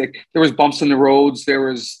 there was bumps in the roads. There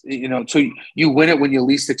was, so you win it when you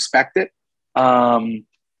least expect it. But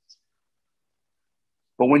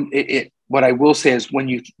what I will say is when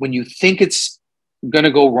you think it's going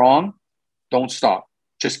to go wrong, don't stop.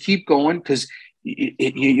 Just keep going, because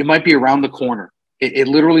you might be around the corner. It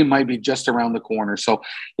literally might be just around the corner. So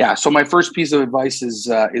yeah. So my first piece of advice is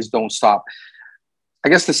don't stop. I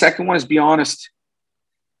guess the second one is be honest.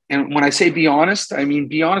 And when I say be honest, I mean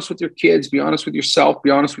be honest with your kids, be honest with yourself,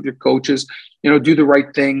 be honest with your coaches. Do the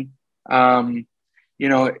right thing. At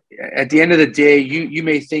the end of the day, you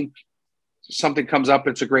may think something comes up,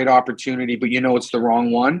 it's a great opportunity, but it's the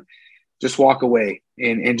wrong one. Just walk away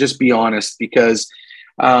and just be honest, because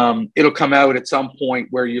it'll come out at some point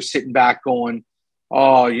where you're sitting back going,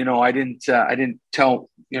 oh, I didn't tell,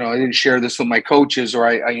 I didn't share this with my coaches, or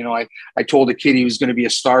I told a kid he was going to be a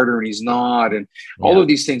starter and he's not, and all of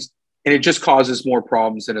these things, and it just causes more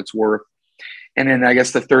problems than it's worth. And then I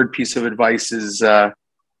guess the third piece of advice is, you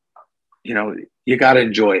got to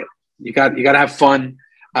enjoy it. You got to have fun.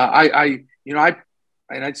 I'd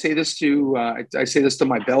say this to, I say this to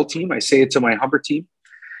my Bell team. I say it to my Humber team.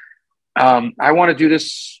 I want to do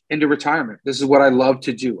this into retirement. This is what I love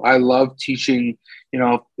to do. I love teaching,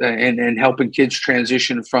 and helping kids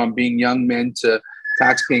transition from being young men to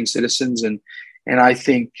tax-paying citizens. And I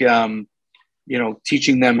think,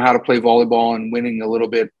 teaching them how to play volleyball and winning a little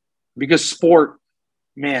bit, because sport,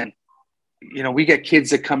 man, we get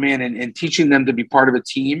kids that come in and teaching them to be part of a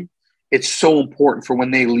team. It's so important for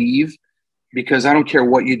when they leave, because I don't care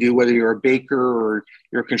what you do, whether you're a baker or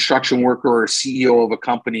you're a construction worker or a CEO of a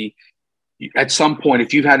company, at some point,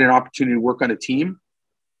 if you've had an opportunity to work on a team,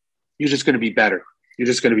 you're just going to be better. You're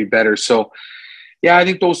just going to be better. So, yeah, I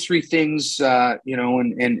think those 3 things, and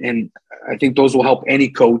I think those will help any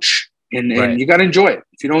coach. And Right. You got to enjoy it.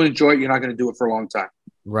 If you don't enjoy it, you're not going to do it for a long time.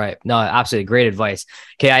 Right. No, absolutely. Great advice.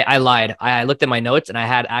 Okay. I lied. I looked at my notes and I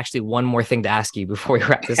had actually one more thing to ask you before we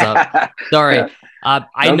wrap this up. Sorry. Yeah.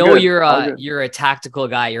 I know good. you're a tactical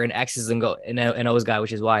guy. You're an X's and O's guy,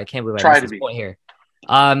 which is why I can't believe I Try missed to this be. point here.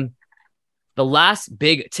 The last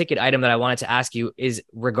big ticket item that I wanted to ask you is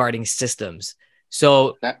regarding systems.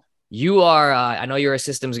 So you are, I know you're a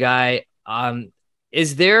systems guy.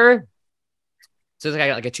 Is there, so it's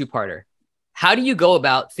like a 2-parter. How do you go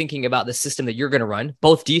about thinking about the system that you're going to run,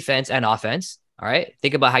 both defense and offense? All right.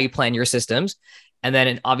 Think about how you plan your systems. And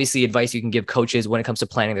then obviously advice you can give coaches when it comes to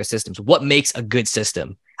planning their systems. What makes a good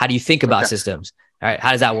system? How do you think about systems? All right.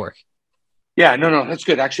 How does that work? Yeah, no, that's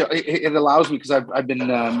good. Actually, it allows me, because I've been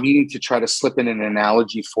meaning to try to slip in an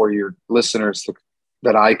analogy for your listeners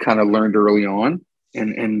that I kind of learned early on.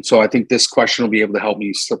 And so I think this question will be able to help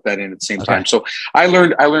me slip that in at the same time. So I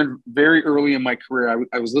learned very early in my career.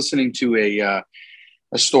 I was listening to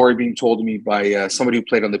a story being told to me by somebody who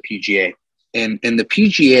played on the PGA, and the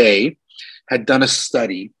PGA had done a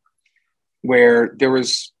study where there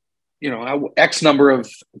was, X number of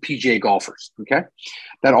PGA golfers, okay,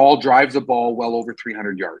 that all drive the ball well over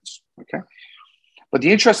 300 yards, okay. But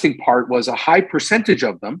the interesting part was a high percentage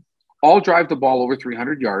of them all drive the ball over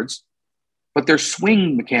 300 yards, but their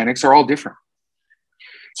swing mechanics are all different.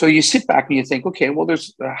 So you sit back and you think, okay, well,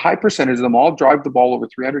 there's a high percentage of them all drive the ball over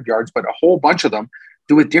 300 yards, but a whole bunch of them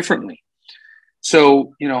do it differently.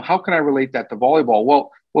 So, how can I relate that to volleyball?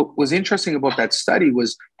 Well, what was interesting about that study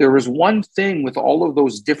was there was one thing with all of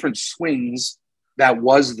those different swings that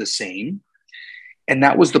was the same, and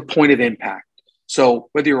that was the point of impact. So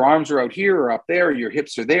whether your arms are out here or up there, or your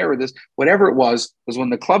hips are there or this, whatever it was when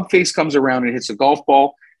the club face comes around and hits a golf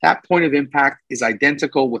ball, that point of impact is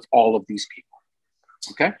identical with all of these people.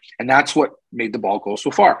 Okay. And that's what made the ball go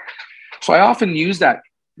so far. So I often use that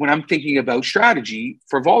when I'm thinking about strategy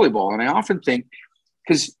for volleyball. And I often think,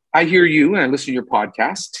 because I hear you and I listen to your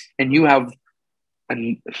podcast, and you have,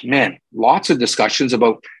 lots of discussions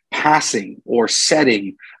about passing or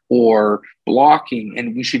setting or blocking,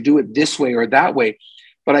 and we should do it this way or that way.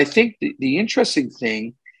 But I think the interesting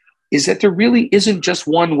thing is that there really isn't just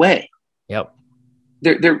one way. Yep.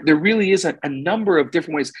 There really is a number of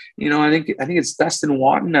different ways. I think it's Dustin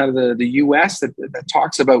Watton out of the US that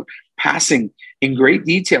talks about passing in great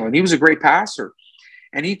detail. And he was a great passer.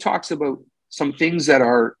 And he talks about some things that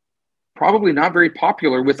are probably not very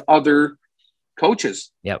popular with other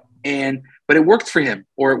coaches. Yep. But it worked for him,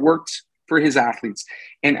 or it worked for his athletes.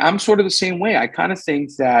 And I'm sort of the same way. I kind of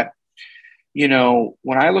think that,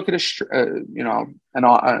 when I look at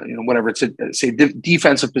whatever it's say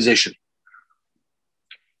defensive position,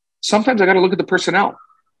 sometimes I got to look at the personnel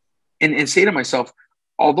and say to myself,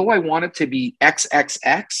 although I want it to be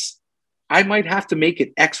XXX, I might have to make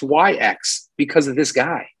it XYX because of this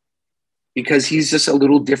guy, because he's just a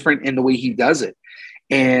little different in the way he does it.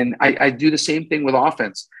 And I do the same thing with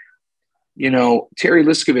offense. Terry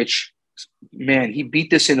Liskovich, man, he beat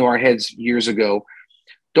this into our heads years ago.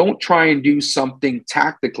 Don't try and do something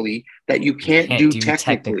tactically that you can't do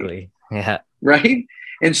technically. Yeah. Right?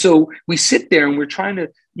 And so we sit there and we're trying to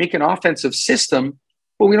make an offensive system,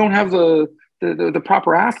 but we don't have the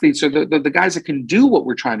proper athletes or the guys that can do what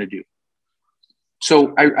we're trying to do.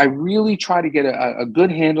 So I really try to get a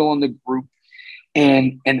good handle on the group.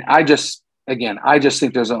 And I just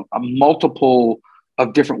think there's a multiple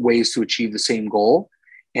of different ways to achieve the same goal.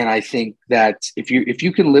 And I think that if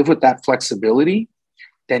you can live with that flexibility,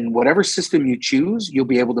 then whatever system you choose, you'll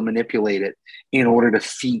be able to manipulate it in order to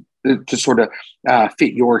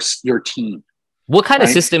fit your team. What kind of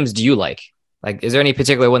systems do you like? Like, is there any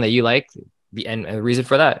particular one that you like, and a reason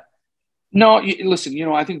for that? No, listen.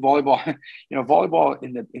 I think volleyball. Volleyball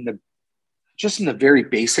in the very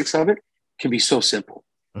basics of it can be so simple.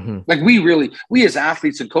 Mm-hmm. Like we as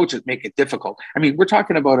athletes and coaches make it difficult. I mean, we're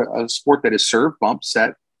talking about a sport that is serve, bump,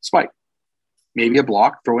 set, spike, maybe a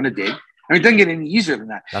block, throw in a dig. I mean, it doesn't get any easier than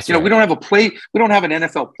that. That's right. We don't have we don't have an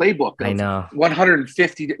NFL playbook. I know.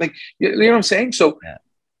 150, like, you know what I'm saying? So, yeah.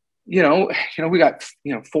 We got,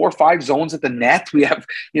 4 or 5 zones at the net. We have,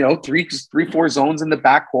 3, 4 zones in the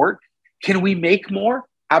backcourt. Can we make more?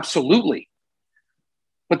 Absolutely.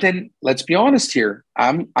 But then let's be honest here.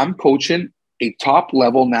 I'm coaching a top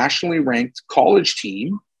level, nationally ranked college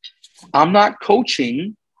team. I'm not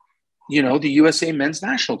coaching, the USA men's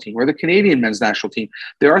national team or the Canadian men's national team.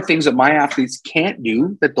 There are things that my athletes can't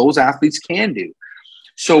do that those athletes can do.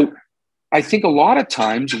 So I think a lot of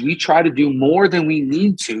times we try to do more than we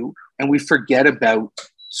need to, and we forget about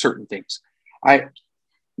certain things.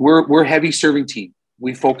 We're a heavy serving team.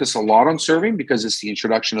 We focus a lot on serving because it's the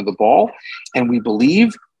introduction of the ball. And we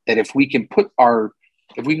believe that if we can put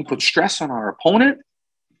stress on our opponent,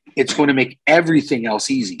 it's going to make everything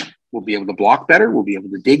else easy. We'll be able to block better. We'll be able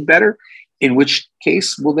to dig better, in which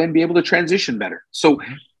case we'll then be able to transition better. So,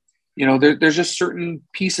 there's just certain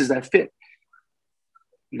pieces that fit.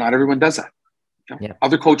 Not everyone does that. Yeah.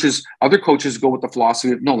 Other coaches go with the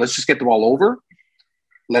philosophy of, no, let's just get the ball over,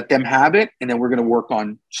 let them have it, and then we're going to work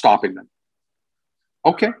on stopping them.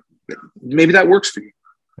 Okay. Maybe that works for you.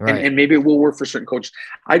 Right. And maybe it will work for certain coaches.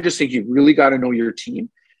 I just think you really got to know your team.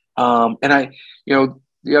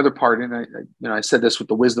 The other part, and I said this with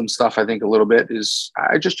the wisdom stuff, I think a little bit, is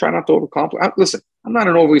I just try not to overcomplicate. Listen, I'm not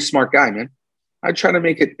an overly smart guy, man. I try to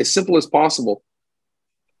make it as simple as possible.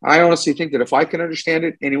 I honestly think that if I can understand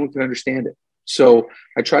it, anyone can understand it. So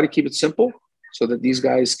I try to keep it simple so that these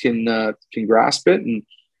guys can grasp it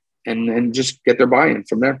and just get their buy-in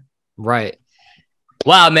from there. Right.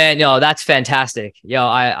 Wow, man. That's fantastic.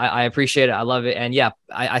 I appreciate it. I love it. And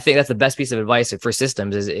I think that's the best piece of advice for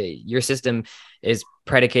systems is your system is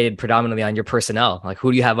predicated predominantly on your personnel. Like,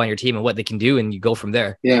 who do you have on your team and what they can do, and you go from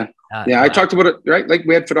there. Yeah. I talked about it, right? Like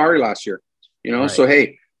we had Fedari last year, right. So,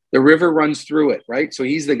 hey, the river runs through it, right? So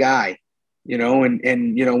he's the guy,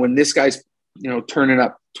 and when this guy's, turning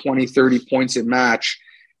up 20, 30 points a match,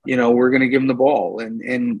 we're going to give him the ball.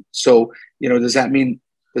 And so, does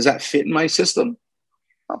that fit in my system?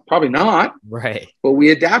 Probably not. Right. But we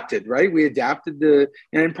adapted, right? We adapted and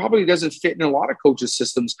it probably doesn't fit in a lot of coaches'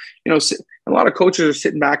 systems. A lot of coaches are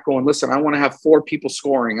sitting back going, listen, I want to have 4 people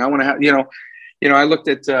scoring. I want to have, I looked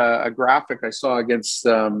at a graphic I saw against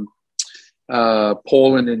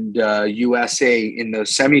Poland and USA in the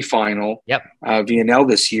semifinal. Yep. VNL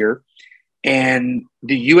this year, and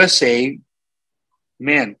the USA,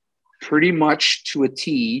 man, pretty much to a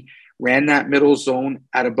T, ran that middle zone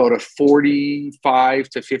at about a 45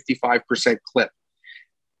 to 55% clip.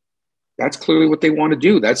 That's clearly what they want to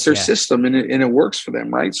do. That's their system, and it works for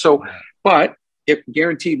them, right? So, but if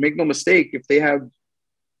guaranteed, make no mistake, if they have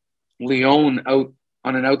Leon out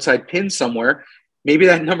on an outside pin somewhere, maybe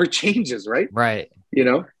that number changes, right? Right.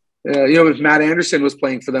 If Matt Anderson was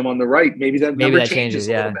playing for them on the right, maybe that number changes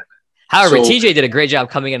a little bit. However, TJ did a great job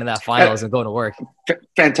coming into that finals and going to work.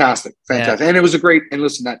 Fantastic. Yeah. And it was a great, and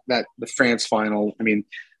listen, that the France final, I mean,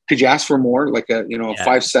 could you ask for more? Like a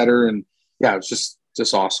 5-setter, and it was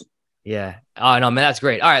just awesome. Yeah. Oh no, man, that's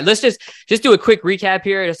great. All right, let's just do a quick recap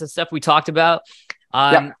here. Just the stuff we talked about.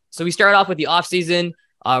 So we started off with the off season.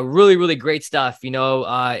 Really, really great stuff.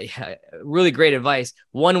 Really great advice.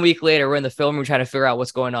 1 week later, we're in the film room trying to figure out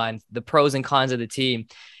what's going on, the pros and cons of the team.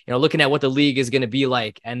 Looking at what the league is going to be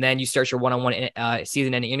like, and then you start your one-on-one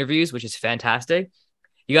season-ending interviews, which is fantastic.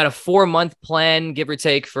 You got a 4-month plan, give or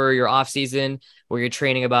take, for your off season, where you're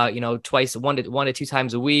training about, twice, one to two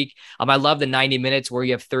times a week. I love the 90 minutes where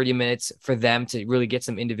you have 30 minutes for them to really get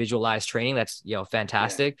some individualized training. That's,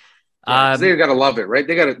 fantastic. They got to love it, right?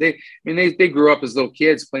 They grew up as little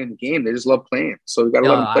kids playing the game. They just love playing. So you got to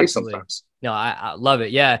let them play sometimes. No, I love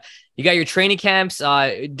it. Yeah. You got your training camps,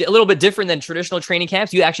 a little bit different than traditional training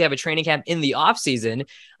camps. You actually have a training camp in the off season,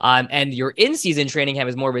 and your in-season training camp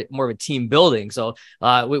is more of a team building. So,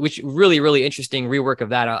 which really, really interesting rework of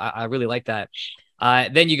that. I really like that.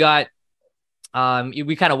 Then you got,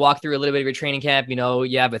 we kind of walk through a little bit of your training camp.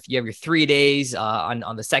 You have your 3 days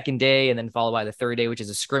on the second day, and then followed by the third day, which is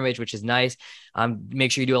a scrimmage, which is nice.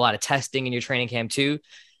 Make sure you do a lot of testing in your training camp too.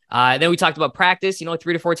 Then we talked about practice, 3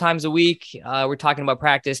 to 4 times a week. We're talking about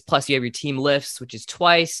practice. Plus you have your team lifts, which is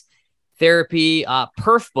twice. Therapy,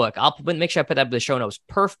 Perfbook. I'll make sure I put that in the show notes.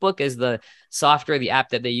 Perfbook is the software, the app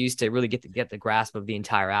that they use to really get the grasp of the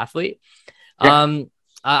entire athlete. Yeah.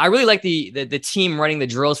 I really like the team running the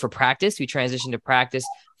drills for practice. We transition to practice.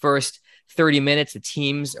 First 30 minutes, the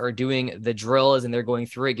teams are doing the drills and they're going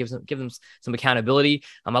through it. Give them some accountability.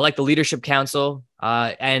 I like the leadership council.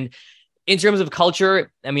 And in terms of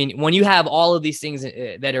culture, when you have all of these things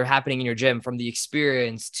that are happening in your gym, from the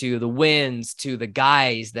experience to the wins to the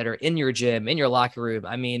guys that are in your gym, in your locker room,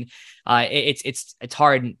 it's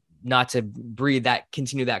hard not to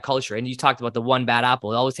continue that culture. And you talked about the one bad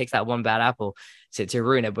apple. It always takes that one bad apple to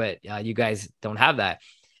ruin it, but you guys don't have that.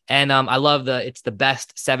 And I love it's the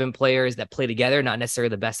best 7 players that play together, not necessarily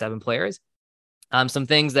the best 7 players. Some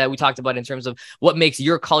things that we talked about in terms of what makes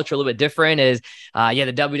your culture a little bit different is, the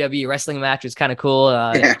WWE wrestling match was kind of cool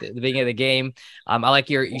at the beginning of the game. I like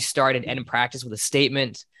you start and end practice with a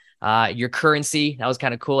statement. Your currency, that was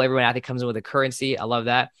kind of cool. Everyone athlete comes in with a currency. I love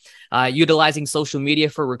that. Utilizing social media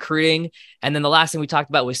for recruiting. And then the last thing we talked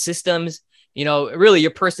about was systems. Really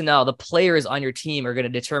your personnel, the players on your team are going to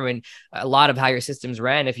determine a lot of how your systems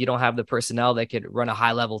ran. If you don't have the personnel that could run a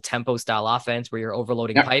high level tempo style offense where you're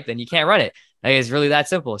overloading pipe, then you can't run it. It's really that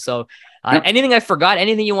simple. So anything I forgot,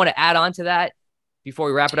 anything you want to add on to that before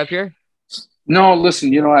we wrap it up here? No,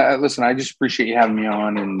 listen, I just appreciate you having me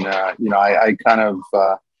on. And, I kind of,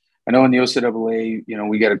 I know in the OCAA,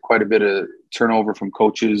 we get quite a bit of turnover from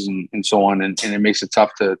coaches and so on, and it makes it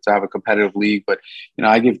tough to have a competitive league. But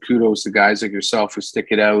I give kudos to guys like yourself who stick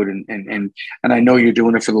it out, and I know you're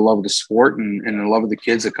doing it for the love of the sport and the love of the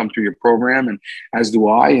kids that come through your program, and as do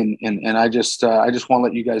I. And I just want to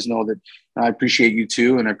let you guys know that I appreciate you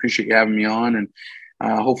too, and I appreciate you having me on. And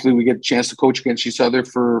hopefully we get a chance to coach against each other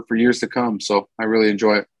for years to come. So I really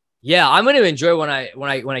enjoy it. Yeah, I'm going to enjoy when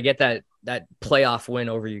I get that playoff win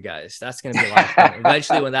over you guys. That's going to be a lot of fun.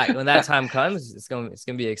 Eventually, when that time comes, it's going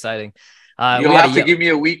to be exciting. You'll have to give me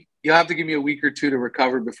a week. You'll have to give me a week or two to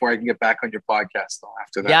recover before I can get back on your podcast. Though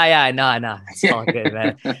after that, no, it's all good,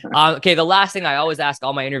 man. Okay, the last thing I always ask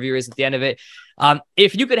all my interviewers at the end of it: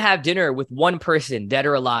 if you could have dinner with one person, dead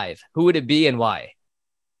or alive, who would it be and why?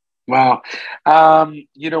 Wow,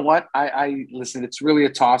 you know what? I listen. It's really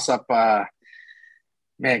a toss up, man,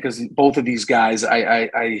 because both of these guys,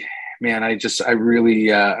 I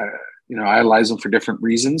really, I idolize them for different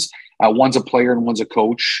reasons. One's a player and one's a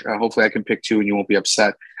coach. Hopefully I can pick 2 and you won't be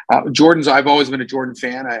upset. I've always been a Jordan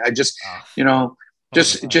fan. And I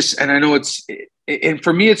know and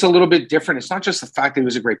for me, it's a little bit different. It's not just the fact that he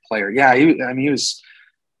was a great player. Yeah. He was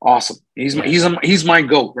awesome. He's my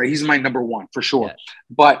GOAT, right? He's my number 1 for sure. Yeah.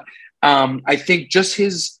 But I think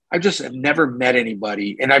I just have never met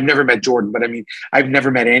anybody, and I've never met Jordan, but I've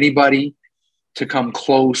never met anybody to come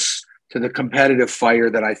close to the competitive fire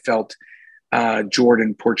that I felt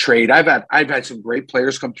Jordan portrayed. I've had some great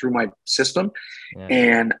players come through my system,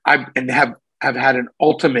 and have had an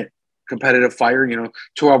ultimate competitive fire. You know,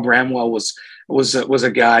 Terrell Bramwell was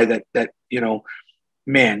a guy that you know,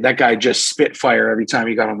 man, that guy just spit fire every time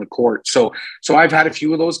he got on the court. So I've had a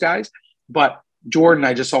few of those guys, but Jordan,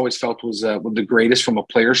 I just always felt was the greatest from a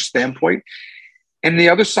player standpoint. And the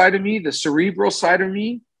other side of me, the cerebral side of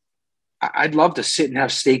me, I'd love to sit and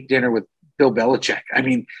have steak dinner with Bill Belichick. I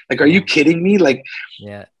mean, like, are you kidding me? Like,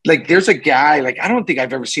 like there's a guy, like, I don't think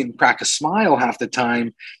I've ever seen him crack a smile half the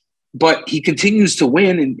time, but he continues to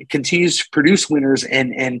win and continues to produce winners.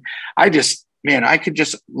 And I just, man, I could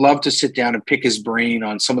just love to sit down and pick his brain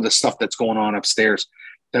on some of the stuff that's going on upstairs.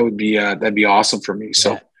 That would be, that'd be awesome for me.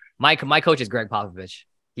 So my coach is Greg Popovich.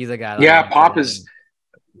 He's a guy. Pop is,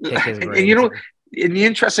 and you know, and the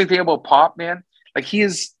interesting thing about Pop, man, like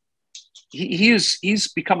he's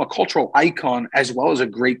become a cultural icon as well as a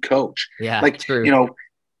great coach. Yeah, like true. You know,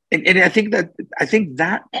 and I think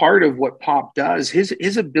that part of what Pop does,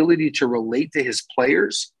 his ability to relate to his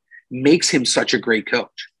players makes him such a great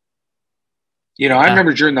coach. You know, I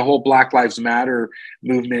remember during the whole Black Lives Matter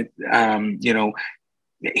movement, you know,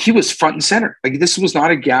 he was front and center. Like, this was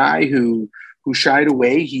not a guy who shied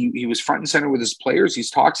away. He was front and center with his players. He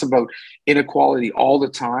talks about inequality all the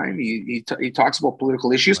time. He talks about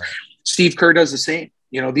political issues. Right. Steve Kerr does the same.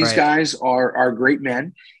 You know, these guys are great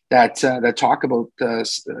men that talk about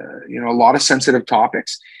you know, a lot of sensitive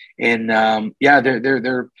topics. And Pop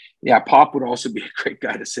would also be a great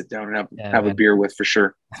guy to sit down and have a beer with, for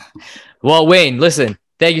sure. Well, Wayne, listen,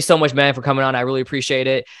 thank you so much, man, for coming on. I really appreciate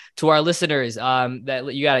it. To our listeners,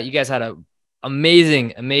 that you guys had a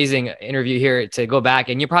amazing interview here to go back,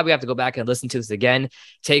 and you probably have to go back and listen to this again,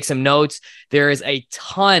 take some notes. There is a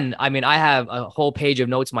ton. I mean, I have a whole page of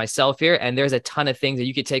notes myself here, and there's a ton of things that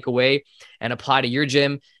you could take away and apply to your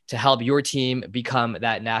gym to help your team become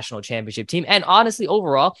that national championship team. And honestly,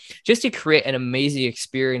 overall, just to create an amazing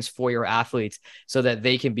experience for your athletes so that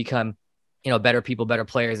they can become, you know, better people, better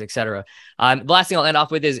players, etc. The last thing I'll end off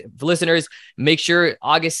with is, for listeners, make sure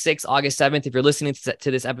August 6th, August 7th, if you're listening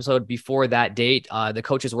to this episode before that date, the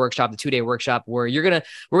coaches workshop, the 2-day workshop, where we're going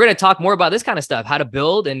to talk more about this kind of stuff, how to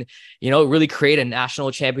build and, you know, really create a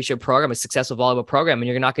national championship program, a successful volleyball program. And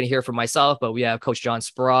you're not going to hear from myself, but we have Coach John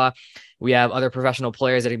Speraw. We have other professional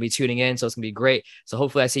players that are going to be tuning in. So it's going to be great. So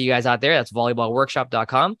hopefully I see you guys out there. That's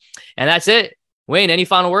volleyballworkshop.com. And that's it. Wayne, any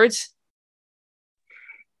final words?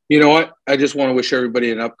 You know what? I just want to wish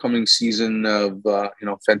everybody an upcoming season of, you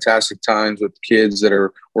know, fantastic times with kids that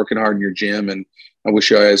are working hard in your gym. And I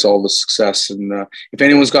wish you guys all the success. And if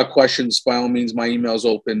anyone's got questions, by all means, my email's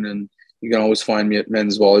open, and you can always find me at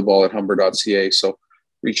mensvolleyball@humber.ca. So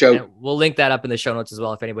reach out. And we'll link that up in the show notes as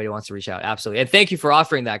well if anybody wants to reach out. Absolutely. And thank you for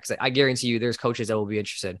offering that, because I guarantee you there's coaches that will be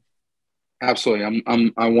interested. Absolutely.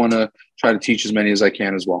 I want to try to teach as many as I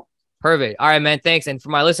can as well. Perfect. All right, man. Thanks. And for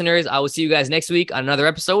my listeners, I will see you guys next week on another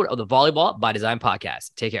episode of the Volleyball by Design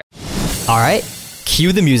podcast. Take care. All right.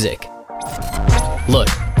 Cue the music. Look,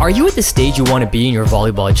 are you at the stage you want to be in your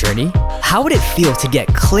volleyball journey? How would it feel to get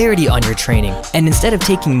clarity on your training, and instead of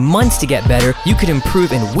taking months to get better, you could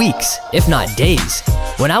improve in weeks, if not days?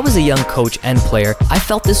 When I was a young coach and player, I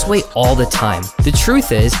felt this way all the time. The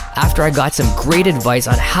truth is, after I got some great advice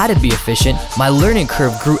on how to be efficient, my learning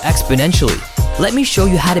curve grew exponentially. Let me show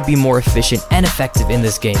you how to be more efficient and effective in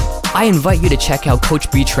this game. I invite you to check out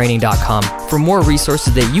CoachBTraining.com for more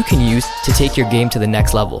resources that you can use to take your game to the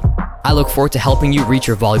next level. I look forward to helping you reach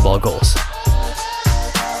your volleyball goals.